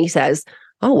company says,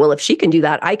 oh, well, if she can do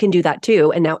that, I can do that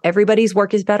too. And now everybody's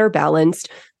work is better balanced.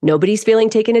 Nobody's feeling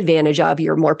taken advantage of.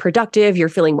 You're more productive. You're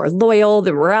feeling more loyal.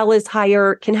 The morale is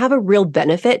higher. Can have a real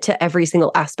benefit to every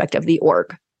single aspect of the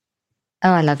org. Oh,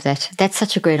 I love that. That's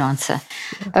such a great answer.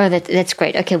 Oh, that's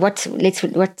great. Okay, what's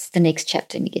the next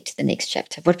chapter? Let me get to the next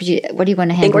chapter. What do you want to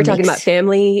handle? I think we're talking about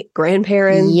family,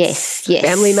 grandparents, yes,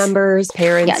 family members,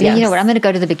 parents. Yeah, yes. You know what? I'm going to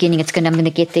go to the beginning. I'm going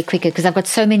to get there quicker because I've got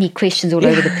so many questions all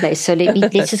over the place. So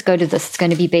let's just go to this. It's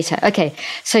going to be better. Okay.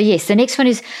 So yes, the next one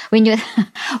is when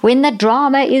the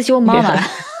drama is your mama.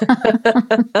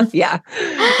 Yeah.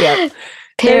 Yeah.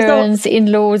 Parents,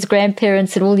 in-laws,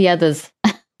 grandparents, and all the others.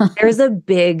 There's a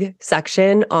big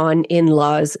section on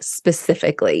in-laws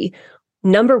specifically.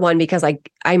 Number one, because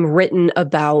I'm written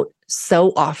about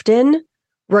so often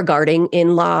regarding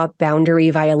in-law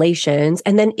boundary violations.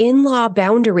 And then in-law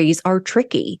boundaries are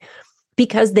tricky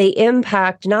because they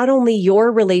impact not only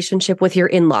your relationship with your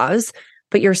in-laws,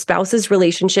 but your spouse's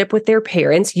relationship with their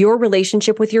parents, your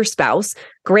relationship with your spouse,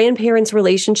 grandparents'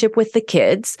 relationship with the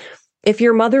kids. If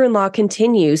your mother-in-law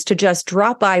continues to just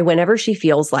drop by whenever she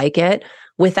feels like it,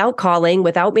 without calling,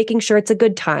 without making sure it's a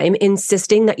good time,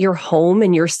 insisting that your home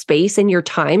and your space and your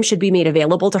time should be made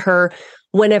available to her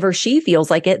whenever she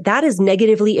feels like it, that is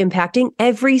negatively impacting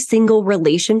every single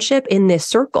relationship in this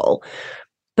circle.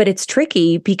 But it's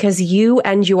tricky because you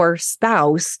and your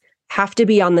spouse have to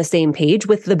be on the same page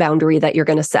with the boundary that you're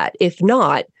going to set. If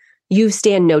not, you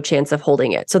stand no chance of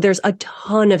holding it. So there's a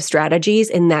ton of strategies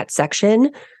in that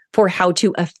section for how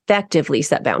to effectively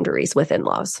set boundaries with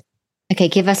in-laws. Okay,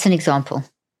 give us an example.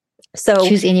 So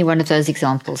choose any one of those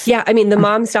examples. Yeah, I mean, the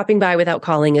mom stopping by without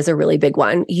calling is a really big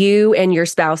one. You and your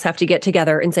spouse have to get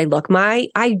together and say, look,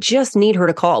 I just need her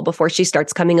to call before she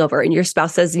starts coming over. And your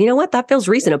spouse says, you know what, that feels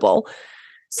reasonable.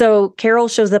 So Carol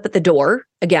shows up at the door,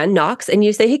 again, knocks, and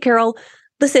you say, hey, Carol,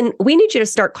 listen, we need you to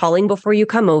start calling before you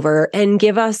come over and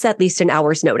give us at least an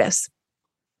hour's notice.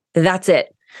 That's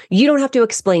it. You don't have to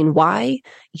explain why.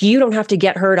 You don't have to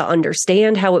get her to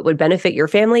understand how it would benefit your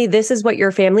family. This is what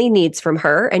your family needs from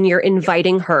her, and you're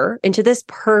inviting her into this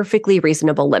perfectly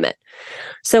reasonable limit.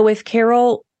 So if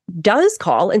Carol does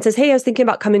call and says, hey, I was thinking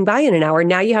about coming by in an hour,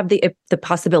 now you have the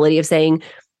possibility of saying,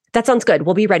 that sounds good.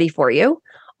 We'll be ready for you.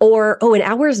 Or, oh, an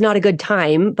hour is not a good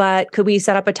time, but could we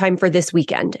set up a time for this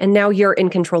weekend? And now you're in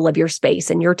control of your space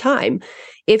and your time.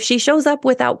 If she shows up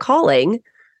without calling,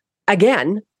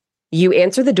 again, you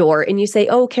answer the door and you say,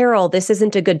 oh, Carol, this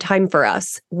isn't a good time for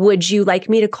us. Would you like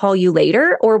me to call you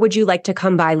later, or would you like to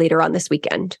come by later on this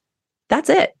weekend? That's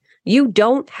it. You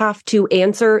don't have to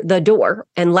answer the door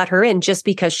and let her in just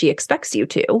because she expects you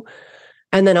to.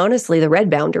 And then honestly, the red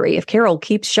boundary, if Carol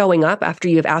keeps showing up after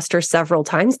you've asked her several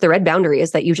times, the red boundary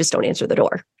is that you just don't answer the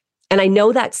door. And I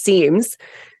know that seems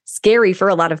scary for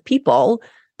a lot of people,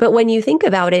 but when you think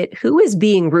about it, who is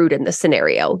being rude in this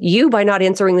scenario? You by not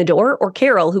answering the door, or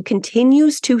Carol, who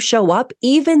continues to show up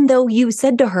even though you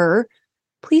said to her,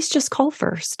 please just call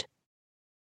first?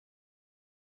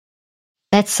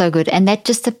 That's so good. And that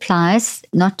just applies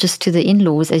not just to the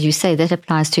in-laws, as you say, that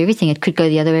applies to everything. It could go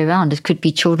the other way around. It could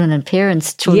be children and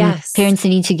parents. Yes. Parents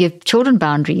need to give children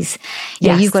boundaries. You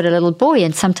know, you've got a little boy,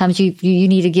 and sometimes you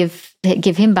need to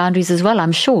give him boundaries as well,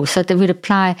 I'm sure. So that would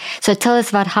apply. So tell us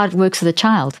about how it works with a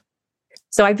child.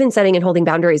 So I've been setting and holding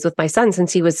boundaries with my son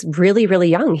since he was really, really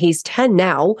young. He's 10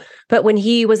 now. But when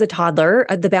he was a toddler,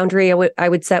 the boundary I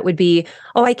would set would be,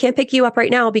 oh, I can't pick you up right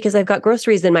now because I've got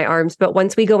groceries in my arms. But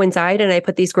once we go inside and I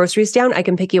put these groceries down, I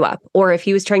can pick you up. Or if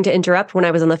he was trying to interrupt when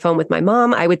I was on the phone with my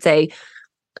mom, I would say,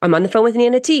 I'm on the phone with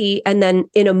Nana T. And then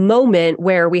in a moment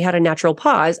where we had a natural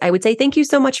pause, I would say, thank you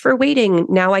so much for waiting.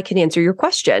 Now I can answer your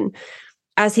question.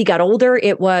 As he got older,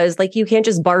 it was like, you can't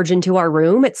just barge into our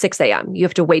room at 6 a.m. You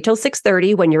have to wait till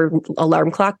 6:30 when your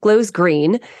alarm clock glows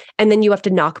green, and then you have to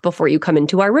knock before you come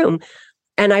into our room.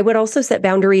 And I would also set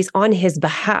boundaries on his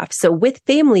behalf. So with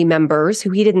family members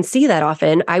who he didn't see that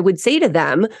often, I would say to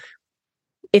them,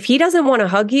 if he doesn't want to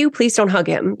hug you, please don't hug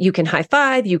him. You can high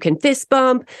five, you can fist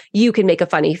bump, you can make a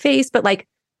funny face, but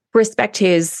respect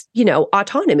his,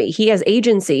 autonomy. He has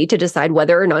agency to decide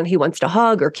whether or not he wants to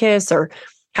hug or kiss or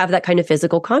have that kind of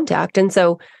physical contact. And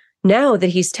so now that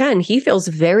he's 10, he feels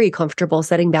very comfortable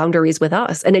setting boundaries with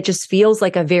us. And it just feels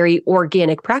like a very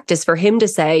organic practice for him to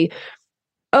say,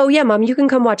 oh yeah, mom, you can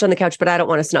come watch on the couch, but I don't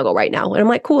want to snuggle right now. And I'm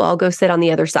like, cool, I'll go sit on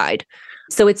the other side.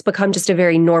 So it's become just a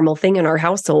very normal thing in our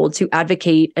household to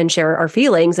advocate and share our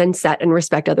feelings and set and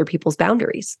respect other people's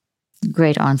boundaries.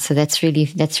 Great answer. That's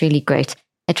really great.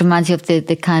 It reminds me of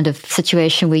the kind of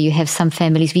situation where you have some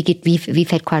families. We've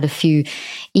had quite a few.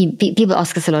 People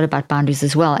ask us a lot about boundaries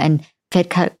as well, and we've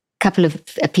had a couple of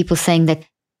people saying that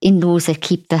in-laws that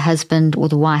keep the husband or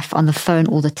the wife on the phone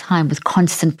all the time with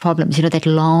constant problems. That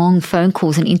long phone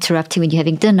calls and interrupting when you're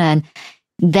having dinner, and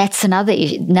that's another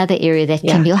area that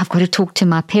can be. Oh, I've got to talk to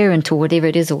my parent or whatever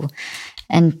it is,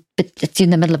 but it's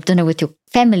in the middle of dinner with your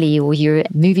family or your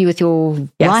movie with your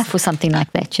wife or something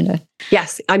like that,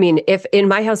 Yes. I mean, if in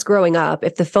my house growing up,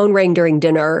 if the phone rang during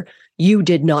dinner, you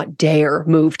did not dare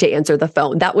move to answer the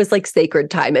phone. That was like sacred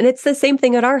time. And it's the same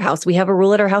thing at our house. We have a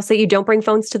rule at our house that you don't bring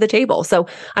phones to the table. So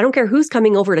I don't care who's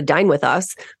coming over to dine with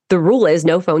us. The rule is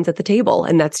no phones at the table.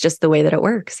 And that's just the way that it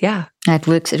works. Yeah. It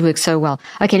works so well.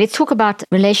 Okay, let's talk about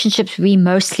relationships we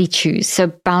mostly choose. So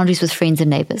boundaries with friends and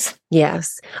neighbors.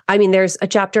 Yes. I mean, there's a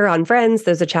chapter on friends.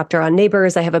 There's a chapter on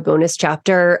neighbors. I have a bonus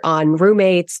chapter on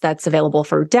roommates that's available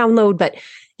for download. But,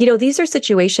 these are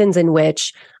situations in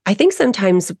which I think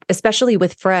sometimes, especially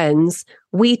with friends,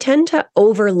 we tend to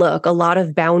overlook a lot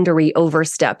of boundary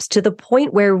oversteps to the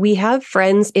point where we have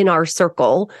friends in our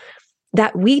circle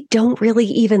that we don't really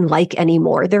even like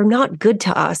anymore. They're not good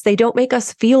to us. They don't make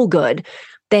us feel good.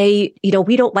 We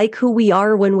don't like who we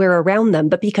are when we're around them,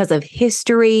 but because of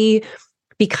history,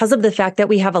 because of the fact that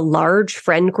we have a large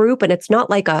friend group, and it's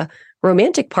not like a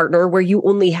romantic partner where you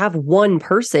only have one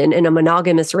person in a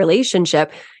monogamous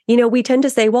relationship, we tend to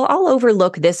say, well, I'll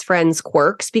overlook this friend's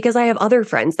quirks because I have other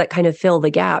friends that kind of fill the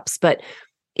gaps. But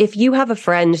if you have a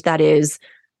friend that is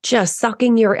just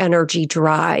sucking your energy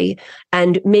dry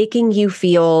and making you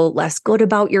feel less good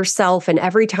about yourself. And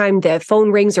every time the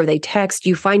phone rings or they text,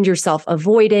 you find yourself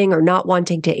avoiding or not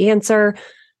wanting to answer.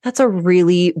 That's a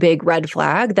really big red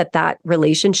flag that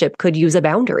relationship could use a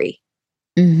boundary.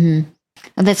 Mm-hmm.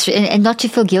 And and not to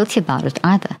feel guilty about it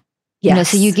either.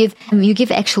 Yes. So you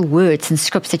give actual words and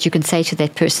scripts that you can say to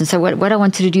that person. So what I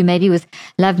wanted to do maybe with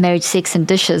love, marriage, sex, and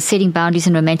dishes, setting boundaries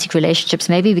in romantic relationships,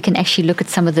 maybe we can actually look at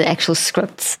some of the actual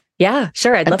scripts. Yeah,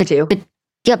 sure. I'd love to.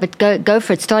 But go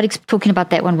for it. Start talking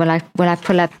about that one while I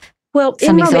pull up. Well,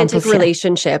 in romantic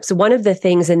relationships, one of the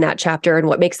things in that chapter and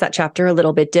what makes that chapter a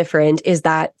little bit different is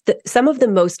that some of the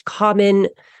most common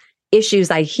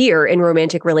issues I hear in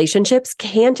romantic relationships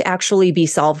can't actually be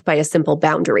solved by a simple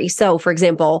boundary. So, for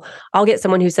example, I'll get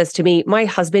someone who says to me, my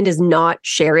husband is not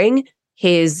sharing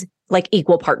his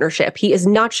equal partnership. He is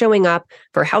not showing up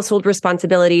for household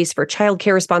responsibilities, for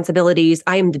childcare responsibilities.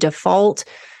 I am the default,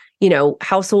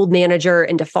 household manager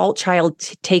and default child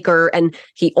taker. And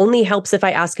he only helps if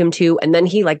I ask him to. And then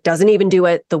he doesn't even do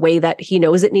it the way that he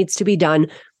knows it needs to be done.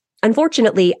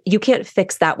 Unfortunately, you can't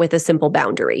fix that with a simple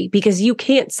boundary because you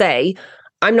can't say,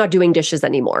 I'm not doing dishes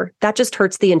anymore. That just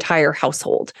hurts the entire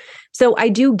household. So I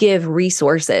do give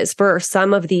resources for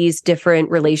some of these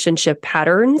different relationship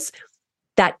patterns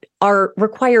that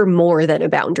require more than a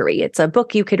boundary. It's a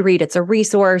book you could read. It's a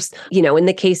resource. In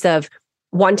the case of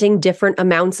wanting different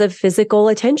amounts of physical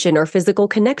attention or physical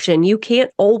connection, you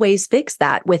can't always fix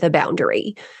that with a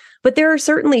boundary. But there are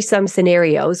certainly some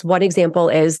scenarios. One example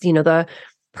is, the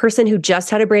person who just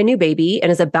had a brand new baby and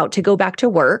is about to go back to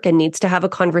work and needs to have a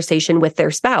conversation with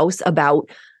their spouse about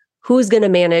who's going to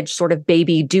manage sort of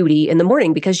baby duty in the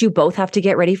morning, because you both have to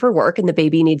get ready for work and the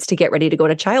baby needs to get ready to go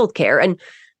to childcare. And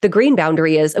the green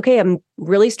boundary is, okay, I'm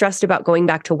really stressed about going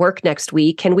back to work next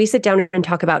week. Can we sit down and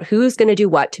talk about who's going to do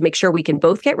what to make sure we can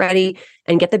both get ready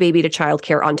and get the baby to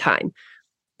childcare on time?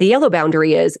 The yellow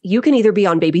boundary is, you can either be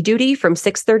on baby duty from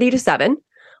 6:30 to 7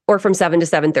 or from 7 to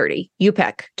 7:30. You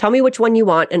pick. Tell me which one you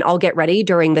want and I'll get ready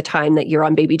during the time that you're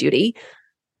on baby duty.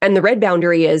 And the red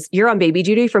boundary is, you're on baby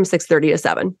duty from 6:30 to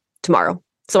 7 tomorrow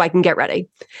so I can get ready.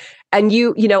 And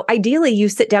ideally you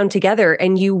sit down together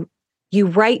and you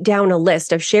write down a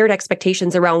list of shared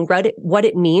expectations around what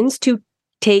it means to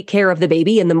take care of the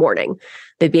baby in the morning.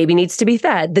 The baby needs to be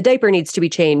fed. The diaper needs to be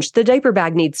changed. The diaper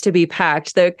bag needs to be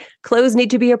packed. The clothes need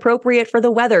to be appropriate for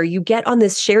the weather. You get on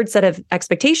this shared set of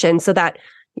expectations so that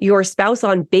your spouse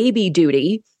on baby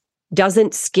duty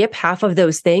doesn't skip half of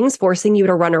those things, forcing you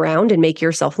to run around and make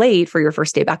yourself late for your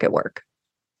first day back at work.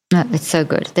 No, that's so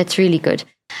good. That's really good.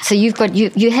 So you've got,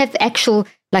 you have actual,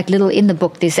 little in the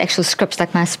book, there's actual scripts,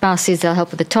 like my spouse says they'll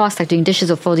help with the task, like doing dishes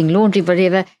or folding laundry,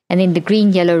 whatever. And then the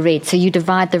green, yellow, red. So you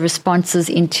divide the responses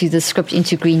into the script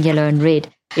into green, yellow, and red.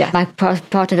 Yeah. My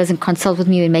partner doesn't consult with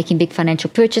me when making big financial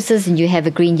purchases, and you have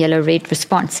a green, yellow, red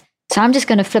response. So I'm just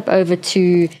going to flip over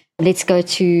to, let's go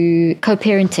to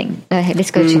co-parenting.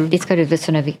 Let's go to this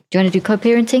one over. Do you want to do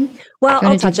co-parenting? Well,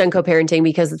 I'll touch on co-parenting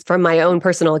because it's from my own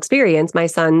personal experience. My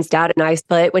son's dad and I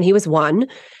split when he was 1.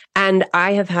 And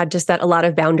I have had to set a lot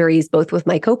of boundaries, both with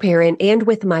my co-parent and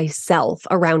with myself,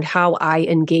 around how I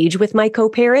engage with my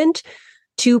co-parent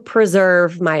to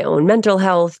preserve my own mental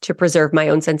health, to preserve my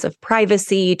own sense of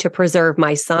privacy, to preserve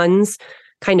my son's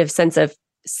kind of sense of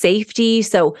safety.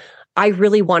 So I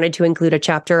really wanted to include a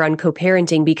chapter on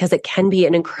co-parenting because it can be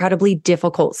an incredibly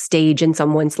difficult stage in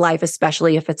someone's life,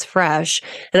 especially if it's fresh.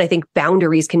 And I think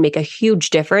boundaries can make a huge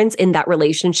difference in that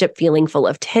relationship feeling full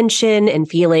of tension and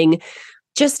feeling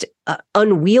just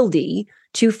unwieldy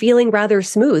to feeling rather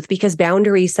smooth, because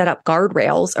boundaries set up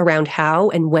guardrails around how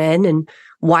and when and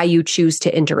why you choose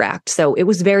to interact. So it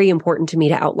was very important to me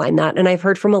to outline that. And I've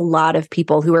heard from a lot of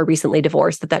people who are recently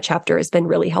divorced that chapter has been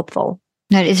really helpful.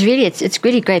 No, it's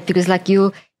really great because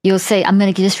you'll say, I'm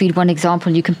going to just read one example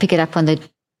and you can pick it up on the.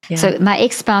 Yeah. So my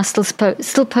ex-spouse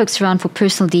still pokes around for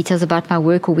personal details about my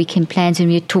work or weekend plans when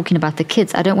we're talking about the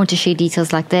kids. I don't want to share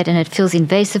details like that, and it feels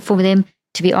invasive for them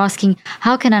to be asking,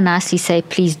 how can I nicely say,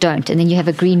 please don't? And then you have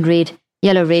a green, red,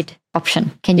 yellow, red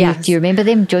option. Do you remember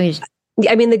them?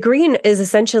 I mean, the green is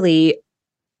essentially,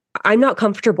 I'm not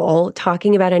comfortable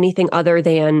talking about anything other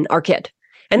than our kid.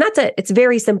 And that's it. It's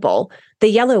very simple. The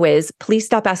yellow is, please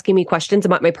stop asking me questions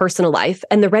about my personal life.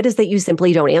 And the red is that you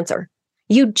simply don't answer.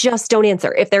 You just don't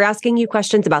answer. If they're asking you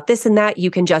questions about this and that, you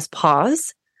can just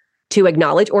pause to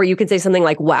acknowledge, or you can say something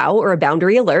like, wow, or a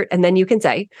boundary alert. And then you can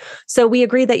say, so we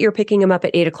agree that you're picking him up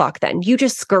at 8:00 then. You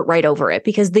just skirt right over it,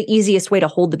 because the easiest way to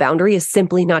hold the boundary is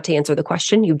simply not to answer the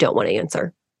question you don't want to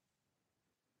answer.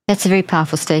 That's a very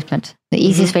powerful statement. The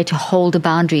easiest way to hold a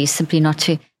boundary is simply not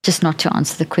to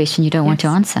answer the question you don't want to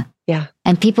answer. Yeah.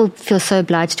 And people feel so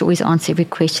obliged to always answer every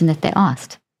question that they're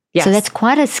asked. Yes. So that's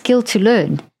quite a skill to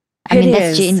learn.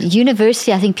 That's in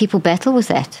university, I think people battle with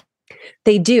that.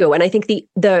 They do. And I think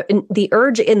the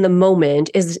urge in the moment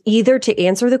is either to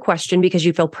answer the question because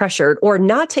you feel pressured, or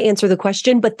not to answer the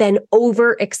question, but then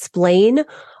over explain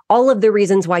all of the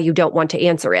reasons why you don't want to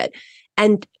answer it.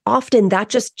 And often that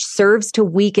just serves to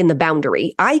weaken the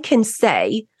boundary. I can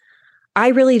say, I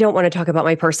really don't want to talk about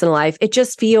my personal life. It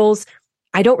just feels,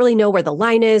 I don't really know where the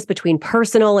line is between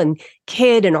personal and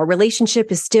kid, and our relationship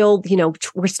is still,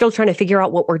 we're still trying to figure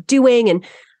out what we're doing.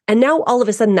 And now all of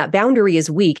a sudden that boundary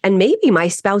is weak. And maybe my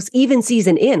spouse even sees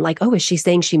an in, like, oh, is she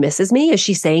saying she misses me? Is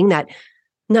she saying that?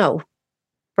 No,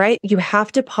 right? You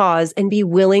have to pause and be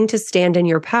willing to stand in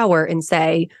your power and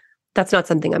say, that's not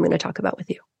something I'm going to talk about with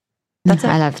you. That's it.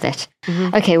 I love that.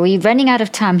 Mm-hmm. Okay, we're running out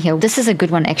of time here. This is a good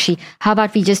one, actually. How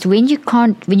about we just, when you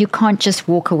can't just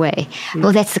walk away? Mm-hmm.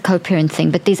 Well, that's the co-parent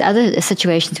thing. But there's other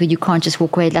situations where you can't just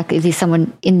walk away. Like if there's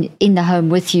someone in the home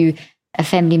with you, a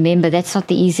family member, that's not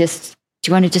the easiest. Do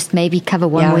you want to just maybe cover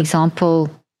one more example?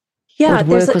 Yeah,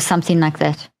 work or something like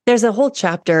that. There's a whole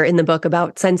chapter in the book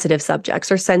about sensitive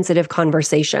subjects or sensitive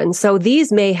conversations. So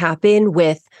these may happen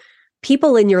with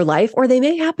people in your life, or they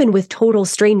may happen with total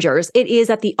strangers. It is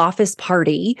at the office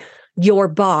party, your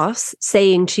boss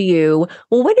saying to you,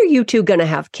 well, when are you two going to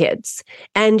have kids?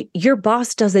 And your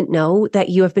boss doesn't know that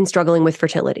you have been struggling with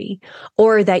fertility,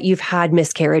 or that you've had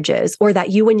miscarriages, or that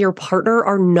you and your partner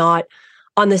are not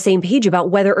on the same page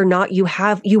about whether or not you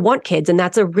want kids. And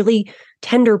that's a really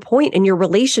tender point in your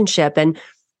relationship. And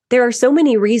there are so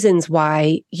many reasons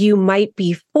why you might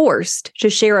be forced to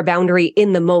share a boundary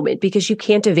in the moment, because you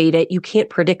can't evade it. You can't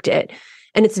predict it.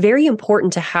 And it's very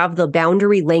important to have the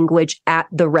boundary language at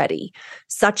the ready,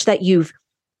 such that you've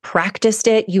practiced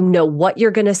it. You know what you're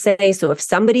going to say. So if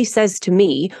somebody says to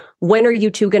me, when are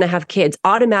you two going to have kids?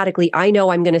 Automatically, I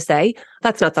know I'm going to say,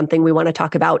 that's not something we want to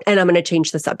talk about. And I'm going to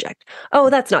change the subject. Oh,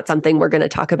 that's not something we're going to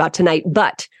talk about tonight.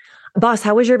 But boss,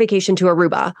 how was your vacation to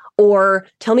Aruba? Or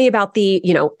tell me about the,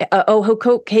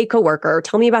 hey, coworker,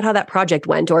 tell me about how that project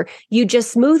went. Or you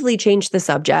just smoothly change the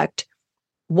subject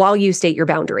while you state your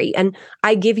boundary. And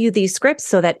I give you these scripts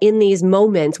so that in these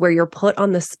moments where you're put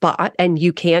on the spot and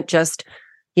you can't just,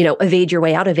 evade your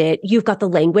way out of it, you've got the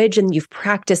language and you've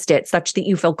practiced it such that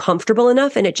you feel comfortable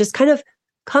enough, and it just kind of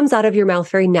comes out of your mouth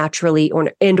very naturally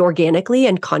and organically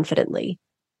and confidently.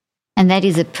 And that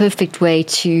is a perfect way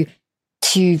to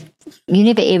you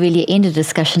never really end a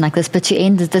discussion like this, but to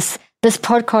end this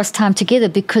podcast time together,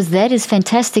 because that is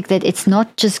fantastic, that it's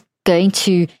not just going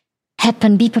to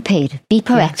happen. Be prepared, be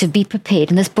proactive, Be prepared.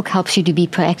 And this book helps you to be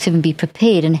proactive and be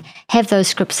prepared and have those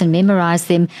scripts and memorize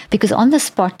them, because on the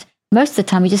spot, most of the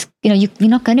time, we just, you're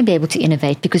not going to be able to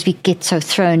innovate because we get so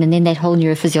thrown, and then that whole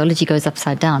neurophysiology goes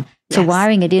upside down. So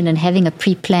wiring it in and having a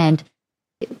pre-planned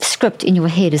script in your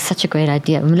head is such a great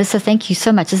idea. Melissa, thank you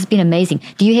so much. This has been amazing.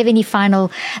 Do you have any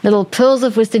final little pearls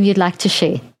of wisdom you'd like to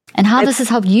share? And how this has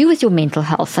helped you with your mental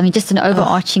health? I mean, just an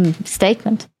overarching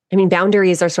statement. I mean,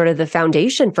 boundaries are sort of the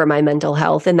foundation for my mental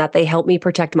health, in that they help me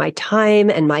protect my time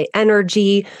and my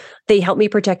energy. They help me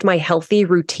protect my healthy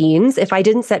routines. If I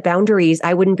didn't set boundaries,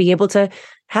 I wouldn't be able to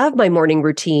have my morning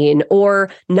routine or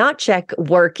not check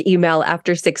work email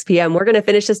after 6 p.m. We're going to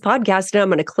finish this podcast and I'm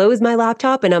going to close my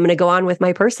laptop and I'm going to go on with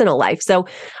my personal life. So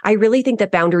I really think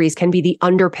that boundaries can be the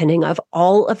underpinning of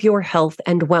all of your health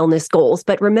and wellness goals.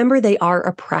 But remember, they are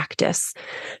a practice.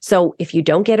 So if you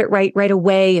don't get it right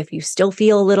away, if you still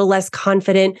feel a little less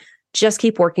confident, just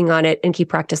keep working on it and keep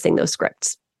practicing those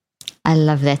scripts. I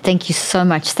love that. Thank you so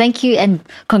much. Thank you. And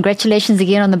congratulations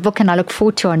again on the book. And I look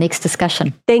forward to our next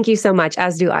discussion. Thank you so much,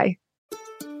 as do I.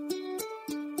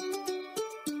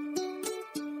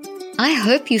 I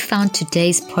hope you found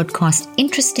today's podcast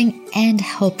interesting and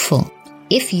helpful.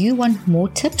 If you want more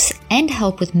tips and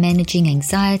help with managing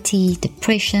anxiety,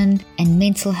 depression, and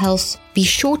mental health, be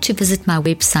sure to visit my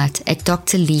website at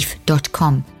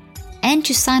drleaf.com and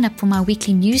to sign up for my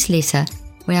weekly newsletter,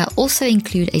 where I also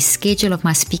include a schedule of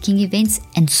my speaking events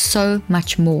and so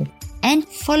much more. And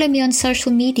follow me on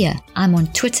social media. I'm on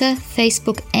Twitter,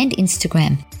 Facebook, and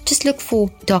Instagram. Just look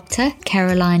for Dr.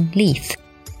 Caroline Leaf.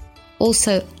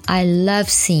 Also, I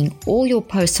love seeing all your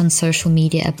posts on social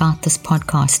media about this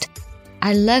podcast.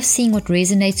 I love seeing what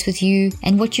resonates with you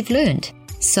and what you've learned.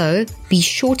 So be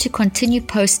sure to continue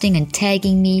posting and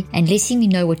tagging me and letting me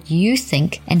know what you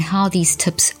think and how these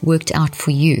tips worked out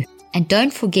for you. And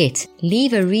don't forget,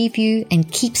 leave a review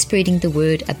and keep spreading the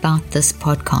word about this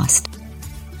podcast.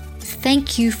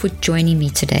 Thank you for joining me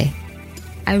today.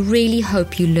 I I really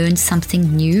hope you learned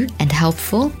something new and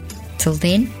helpful. Till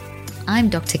then, I'm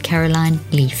Dr. Caroline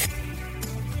Leaf.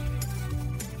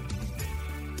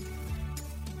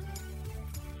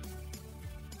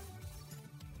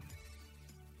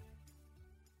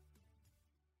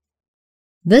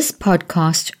 This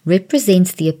podcast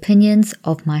represents the opinions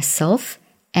of myself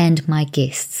and my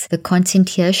guests. The content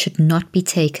here should not be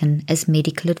taken as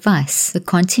medical advice. The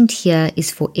content here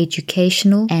is for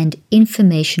educational and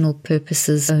informational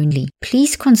purposes only.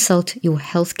 Please consult your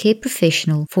healthcare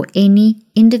professional for any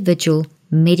individual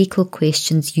medical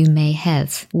questions you may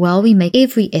have. While we make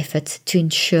every effort to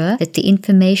ensure that the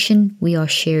information we are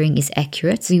sharing is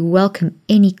accurate, we welcome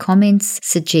any comments,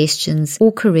 suggestions,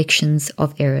 or corrections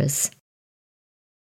of errors.